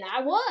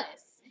I was.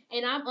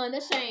 And I'm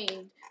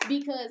unashamed.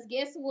 Because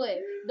guess what?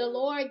 The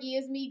Lord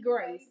gives me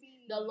grace.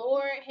 The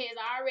Lord has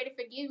already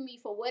forgiven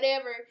me for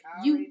whatever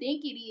you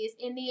think it is.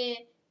 And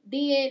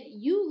then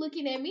you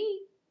looking at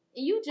me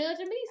and you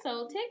judging me.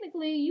 So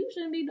technically, you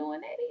shouldn't be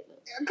doing that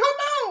either.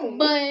 Come on.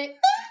 But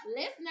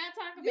let's not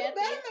talk about that. You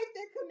better make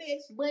that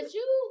connection. But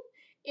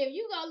if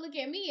you gonna look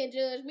at me and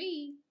judge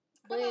me,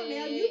 come on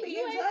now, you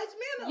being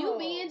judgmental. You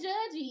being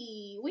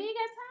judgy. We ain't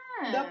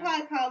got time. The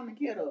pot calling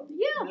the kettle.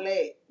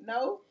 Yeah.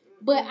 No.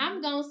 But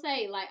I'm gonna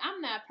say, like,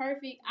 I'm not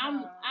perfect.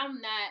 I'm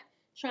not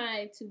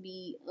trying to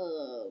be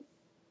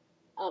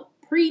a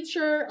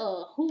preacher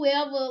or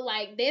whoever.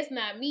 Like, that's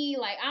not me.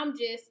 Like, I'm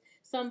just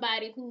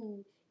somebody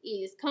who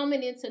is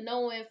coming into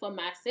knowing for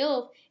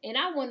myself, and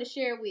I want to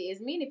share with as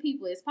many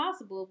people as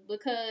possible,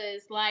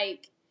 because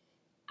like,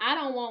 I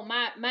don't want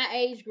my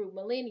age group,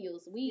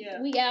 millennials. We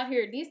out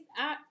here.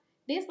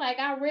 This like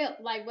I rep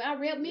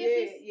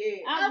Memphis.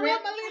 Yeah. I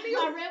rep millennials.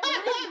 I rep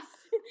millennials.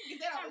 Get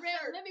that on the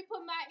shirt. Let me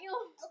put my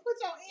Put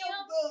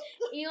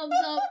your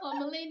M's up for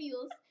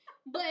millennials.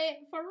 But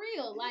for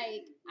real,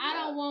 like, I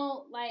don't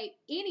want like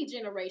any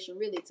generation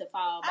really to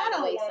fall by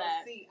the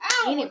wayside.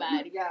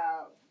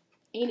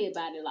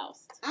 Anybody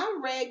lost.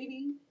 I'm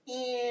raggedy,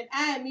 and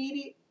I admit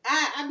it.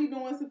 I be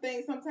doing some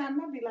things sometimes.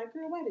 I be like,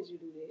 girl, why did you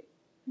do that?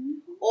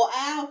 Mm-hmm. Or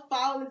I'll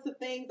fall into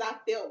things I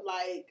felt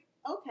like,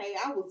 okay,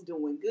 I was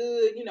doing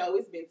good. You know,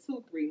 it's been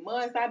 2-3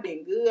 months. I've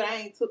been good. I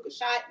ain't took a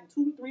shot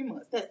in 2-3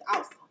 months. That's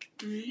awesome.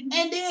 Mm-hmm.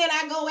 And then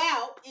I go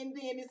out, and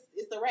then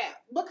it's a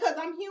wrap. Because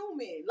I'm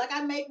human. Like,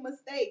 I make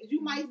mistakes.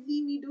 You might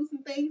see me do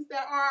some things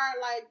that are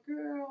like,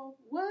 girl,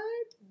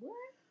 what?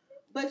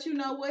 But you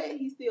know what?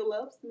 He still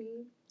loves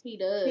me. He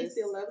does. He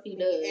still loves me.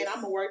 And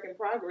I'm a work in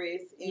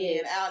progress.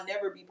 And I'll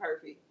never be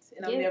perfect.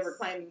 And I'm never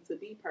claiming to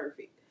be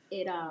perfect.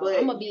 At all. But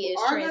I'm going to be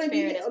as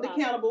transparent as possible.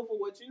 Accountable for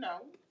what you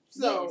know.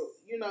 So,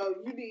 you know,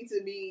 you need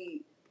to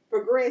be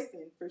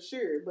progressing for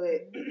sure.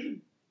 But,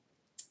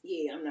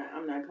 yeah,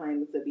 I'm not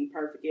claiming to be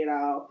perfect at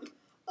all.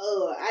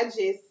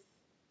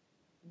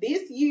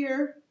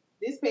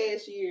 This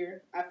past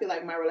year, I feel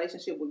like my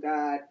relationship with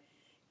God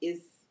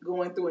is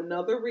going through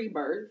another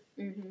rebirth.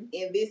 Mm-hmm.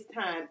 And this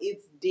time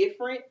it's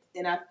different,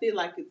 and I feel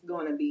like it's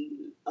going to be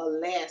a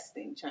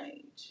lasting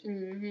change.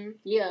 Mm-hmm.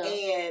 Yeah.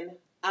 And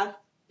I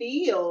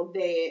feel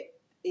that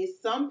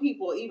it's some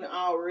people even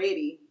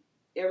already,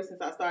 ever since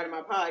I started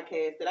my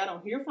podcast, that I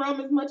don't hear from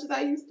as much as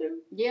I used to.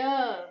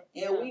 Yeah.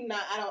 And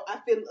I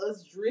feel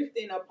us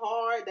drifting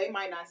apart. They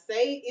might not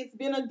say it's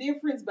been a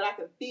difference, but I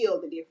can feel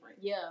the difference.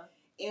 Yeah.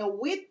 And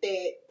with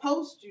that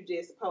post you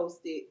just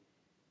posted,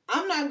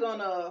 I'm not going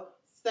to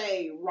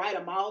say write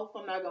them off.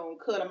 I'm not going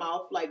to cut them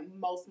off like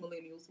most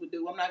millennials would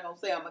do. I'm not going to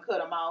say I'm going to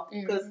cut them off,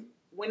 because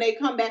when they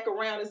come back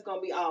around, it's going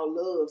to be all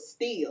love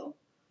still.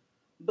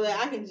 But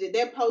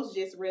that post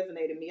just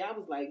resonated me. I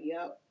was like,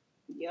 yep,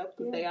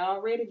 because they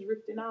already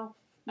drifting off.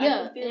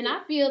 Yeah,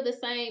 I feel the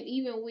same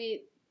even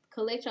with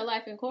Collect Your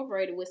Life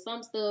Incorporated, with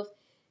some stuff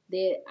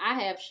that I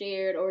have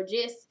shared, or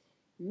just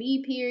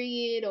me,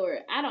 period, or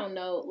I don't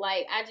know.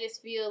 Like, I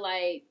just feel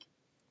like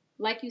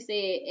you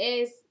said,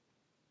 as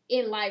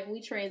in life,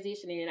 we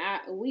transitioning,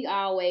 and we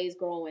always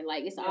growing.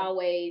 Like, it's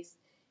always,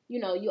 you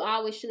know, you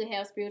always should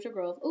have spiritual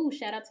growth. Ooh,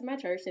 shout out to my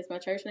church, since my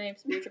church name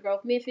is Spiritual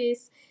Growth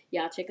Memphis.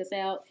 Y'all check us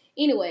out.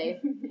 Anyway,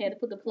 had to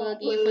put the plug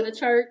in for the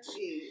church.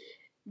 Yeah.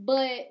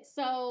 But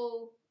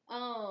so,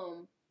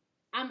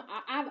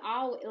 I've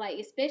always, like,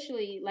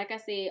 especially like I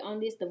said, on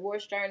this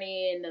divorce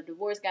journey, and the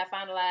divorce got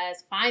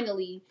finalized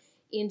finally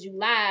in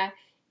July.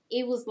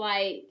 It was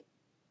like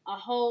a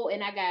whole,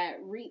 and I got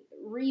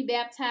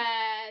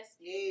rebaptized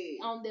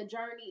on the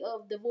journey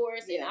of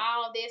divorce and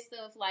all that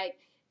stuff. Like,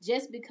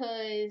 just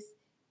because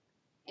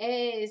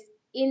as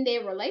in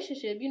their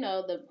relationship, you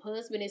know, the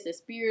husband is a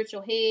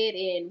spiritual head,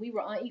 and we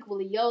were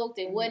unequally yoked,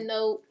 and wasn't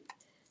no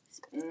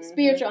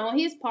spiritual on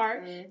his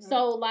part. Mm-hmm.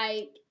 So,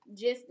 like,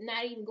 just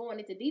not even going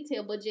into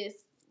detail, but just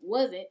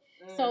wasn't.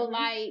 Mm-hmm. So,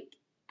 like,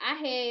 I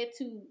had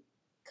to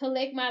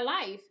collect my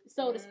life,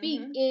 so to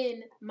speak,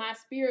 in my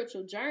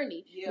spiritual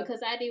journey,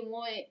 because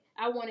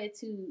I wanted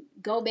to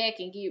go back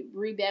and get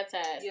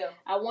rebaptized. Yeah.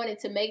 I wanted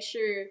to make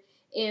sure,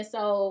 and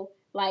so,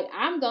 like,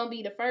 I'm gonna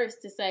be the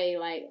first to say,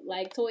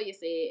 like Toya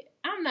said,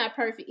 I'm not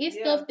perfect. It's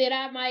stuff that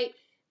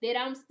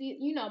I'm still,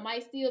 you know,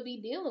 might still be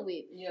dealing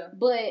with. Yeah.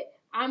 But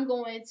I'm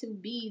going to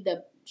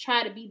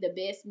try to be the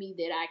best me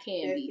that I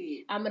can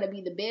be. I'm gonna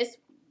be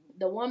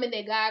the woman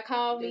that God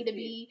called me to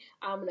be.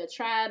 I'm gonna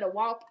try to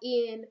walk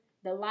in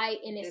the light,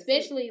 and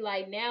especially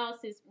like now,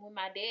 since when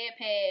my dad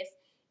passed,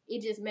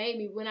 it just made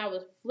me, when I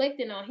was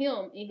reflecting on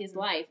him in his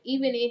life,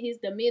 even in his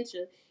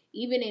dementia,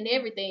 even in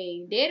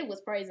everything, Daddy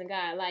was praising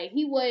God. Like,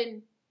 he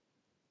wasn't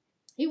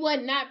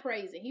not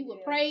praising. He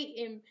would pray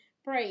and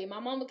pray.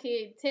 My mama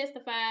could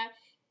testify.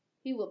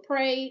 He would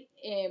pray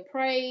and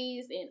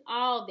praise and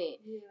all that.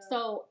 Yeah.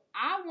 So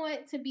I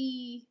want to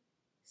be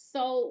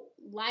so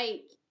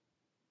like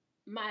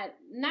not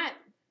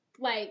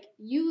like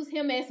use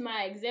him as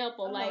my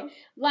example.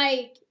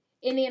 Like,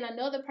 and then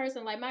another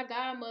person, like my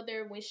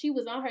godmother, when she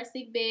was on her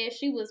sick bed,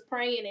 she was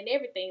praying and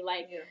everything.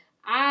 Like,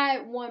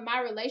 I want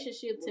my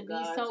relationship to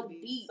be so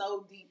deep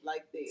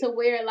like that, to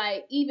where,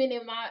 like, even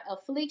in my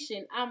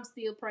affliction, I'm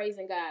still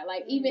praising God.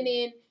 Like, even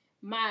in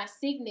my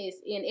sickness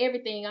and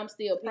everything, I'm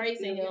still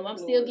praising him. I'm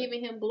still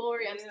giving him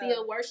glory. I'm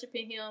still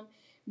worshiping him,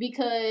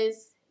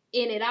 because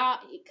in it all,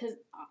 because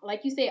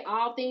like you said,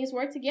 all things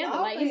work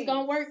together. It's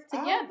gonna work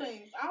together.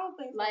 All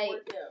things like,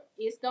 work out.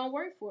 It's gonna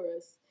work for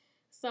us.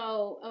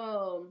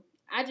 So,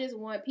 I just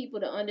want people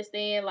to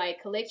understand,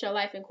 like, Collect Your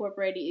Life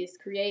Incorporated is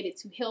created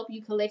to help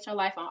you collect your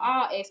life on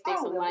all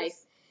aspects of life.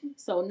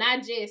 So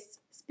not just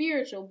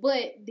spiritual,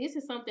 but this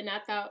is something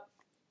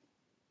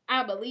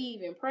I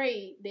believe and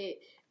pray that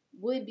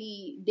would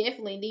be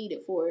definitely needed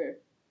for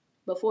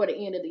before the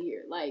end of the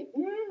year. Like,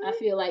 I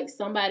feel like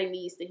somebody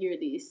needs to hear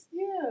this.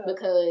 Yeah.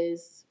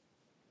 Because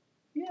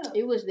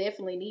it was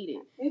definitely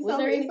needed. It's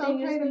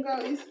okay to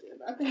go.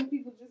 I think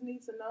people just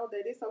need to know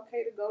that it's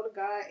okay to go to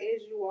God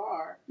as you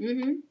are.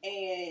 Mm-hmm.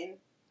 And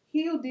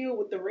He'll deal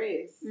with the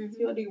rest. Mm-hmm.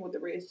 He'll deal with the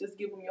rest. Just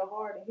give Him your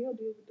heart and He'll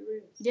deal with the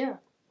rest. Yeah.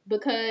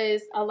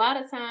 Because a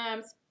lot of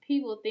times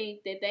people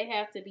think that they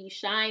have to be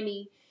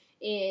shiny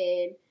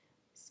and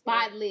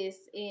spotless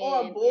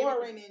or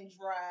boring and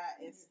dry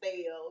and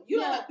stale. You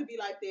don't have to be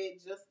like that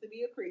just to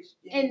be a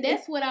Christian. And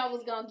that's what I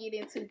was going to get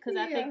into, because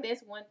I think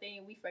that's one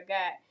thing we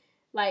forgot.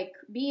 Like,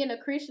 being a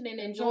Christian and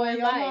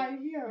enjoying life.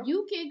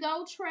 You can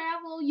go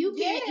travel, you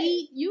can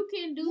eat, you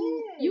can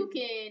do, you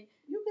can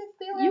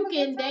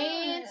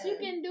dance, you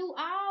can do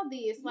all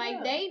this.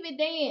 Like David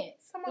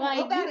danced. Come on,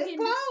 like about his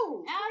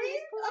clothes.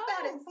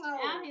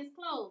 Out his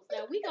clothes.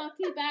 Now we gonna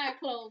keep our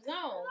clothes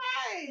on.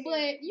 Right.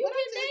 But you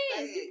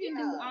can dance. You can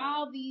do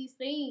all these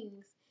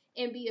things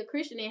and be a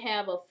Christian and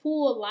have a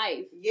full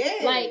life.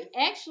 Yes. Like,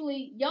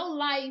 actually, your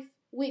life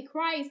with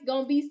Christ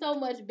gonna be so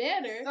much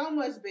better. So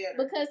much better.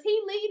 Because He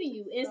leading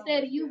you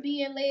instead of you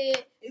being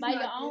led by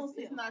your own self.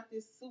 It's not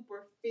this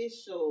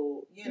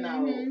superficial,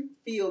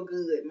 feel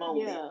good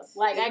moment. Yeah.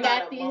 Like, I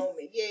got this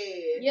moment.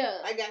 Yeah.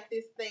 I got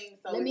this thing,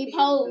 so let me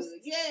post.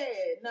 Good. Yeah.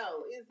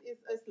 No,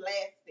 it's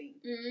lasting.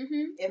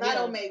 Mm-hmm. If I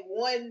don't make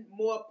one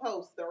more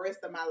post the rest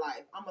of my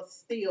life, I'ma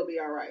still be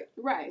all right.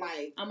 Right.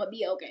 Like, I'ma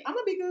be okay.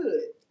 I'ma be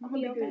good. I'ma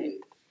be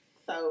good.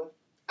 So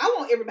I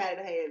want everybody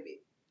to have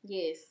it.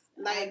 Yes.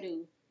 Like, I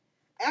do.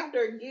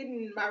 After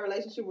getting my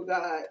relationship with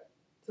God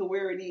to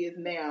where it is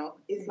now,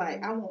 it's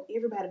like I want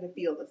everybody to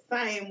feel the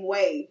same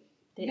way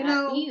that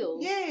I feel.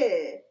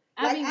 Yeah,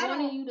 I be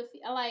wanting you to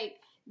feel like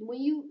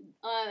when you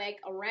like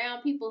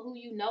around people who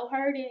you know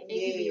hurting, and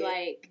you be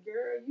like,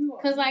 girl, you.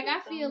 Because like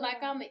I feel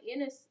like I'm an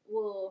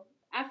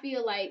I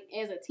feel like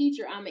as a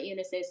teacher I'm an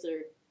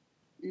intercessor.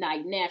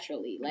 Like,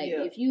 naturally, like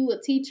if you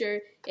a teacher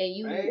and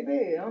you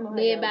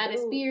led by the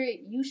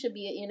Spirit, you should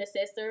be an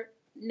intercessor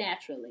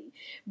naturally,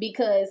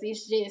 because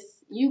it's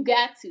just, you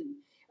got to.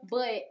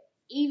 But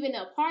even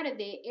a part of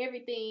that,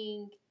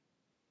 everything,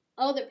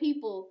 other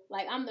people,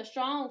 like, I'm the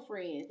strong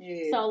friend.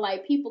 So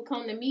like, people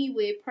come to me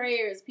with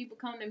prayers, people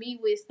come to me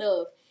with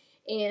stuff,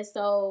 and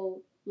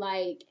so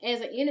like,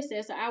 as an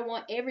intercessor, I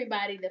want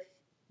everybody to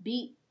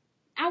be,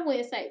 I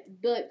wouldn't say,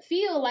 but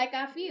feel like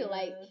I feel,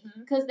 like,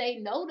 because they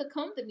know to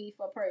come to me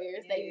for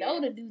prayers. They know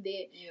to do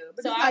that. Yeah.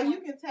 But so it's like, you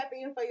can tap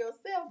in for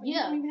yourself. And you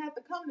don't even have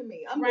to come to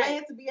me. I'm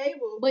glad to be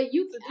able to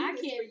do this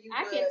for you.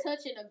 I can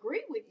touch and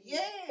agree with you.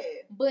 Yeah.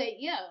 But,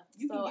 you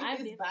can get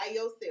this by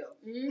yourself.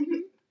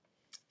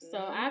 So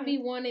I be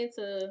wanting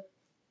to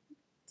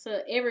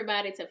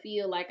everybody to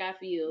feel like I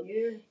feel.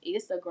 Yeah.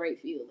 It's a great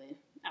feeling.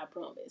 I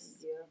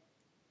promise. Yeah.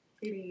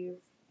 It is.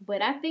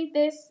 But I think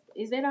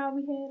is that all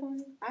we had on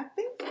it? I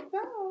think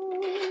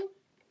so.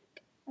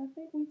 I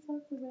think we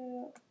talked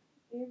about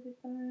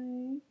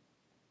everything.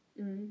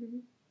 Mm-hmm.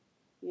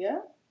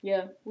 Yeah?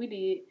 Yeah, we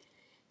did.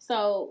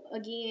 So,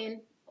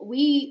 again,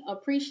 we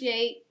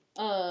appreciate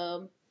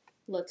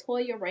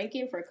Latoya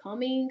Rankin for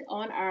coming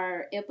on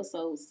our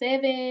episode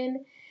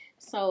 7.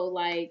 So,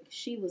 like,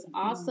 she was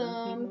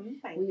awesome.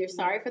 We are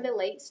sorry for the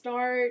late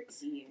start,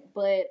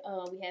 but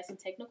we had some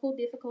technical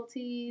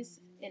difficulties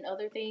and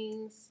other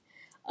things.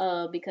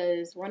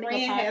 Because running a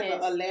podcast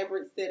has an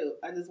elaborate setup.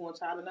 I just want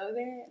y'all to know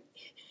that.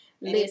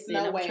 And there's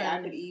no way I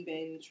could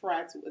even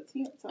try to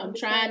attempt to. I'm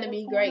trying to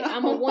be great.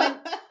 I'm a one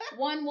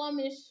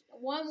woman shop.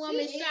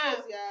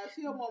 Y'all.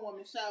 She a one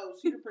woman show.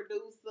 She the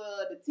producer,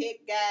 the tech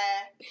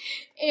guy,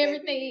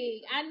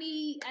 everything. I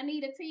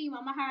need a team.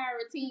 I'm gonna hire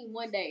a team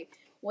one day.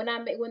 When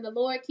the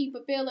Lord keep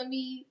fulfilling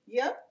me,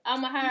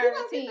 I'm gonna hire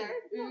a team.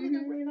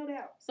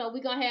 So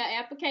we're gonna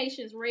have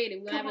applications ready.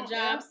 We're gonna have a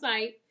job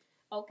site.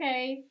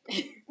 Okay.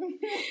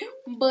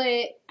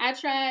 But I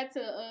tried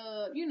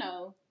to,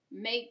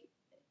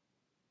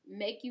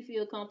 make you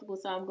feel comfortable.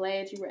 So I'm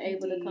glad you were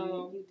able to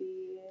come. You did.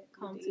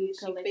 Come to She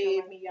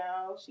fed me,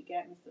 y'all. She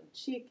got me some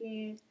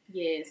chicken.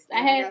 Yes, I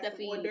had to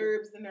feed. Hors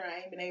d'oeuvres in there.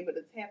 I ain't been able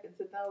to tap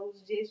into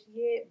those just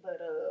yet,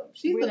 but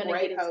she's a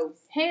great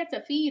host. Had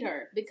to feed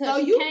her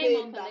because she came on. So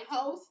you've been the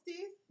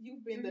hostess.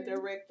 You've been the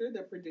director,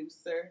 the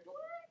producer,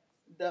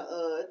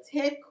 the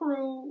tech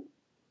crew.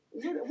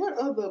 What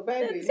other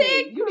baby?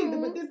 You need to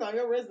put this on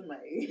your resume.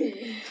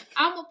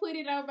 I'm gonna put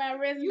it on my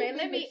resume.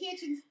 The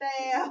kitchen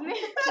staff. The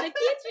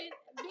kitchen.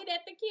 Been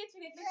at the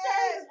kitchen at the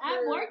church.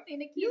 I worked in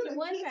the kitchen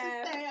one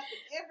time.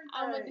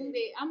 I'm gonna do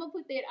that. I'm gonna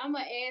put that. I'm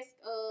gonna ask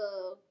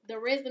the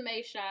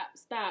resume shop.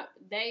 Stop.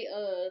 They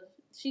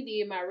she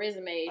did my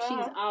resume.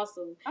 She's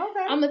awesome.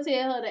 Okay. I'm gonna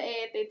tell her to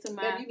add that to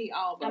my. You need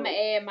all those. I'm gonna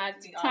add my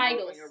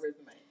titles. On your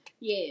resume.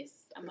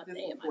 Yes, I'm gonna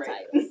add my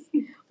titles.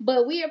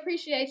 But we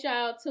appreciate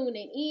y'all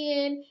tuning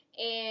in,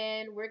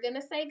 and we're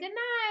gonna say good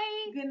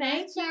night. Good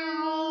night,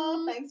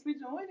 y'all. Thanks for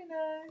joining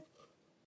us.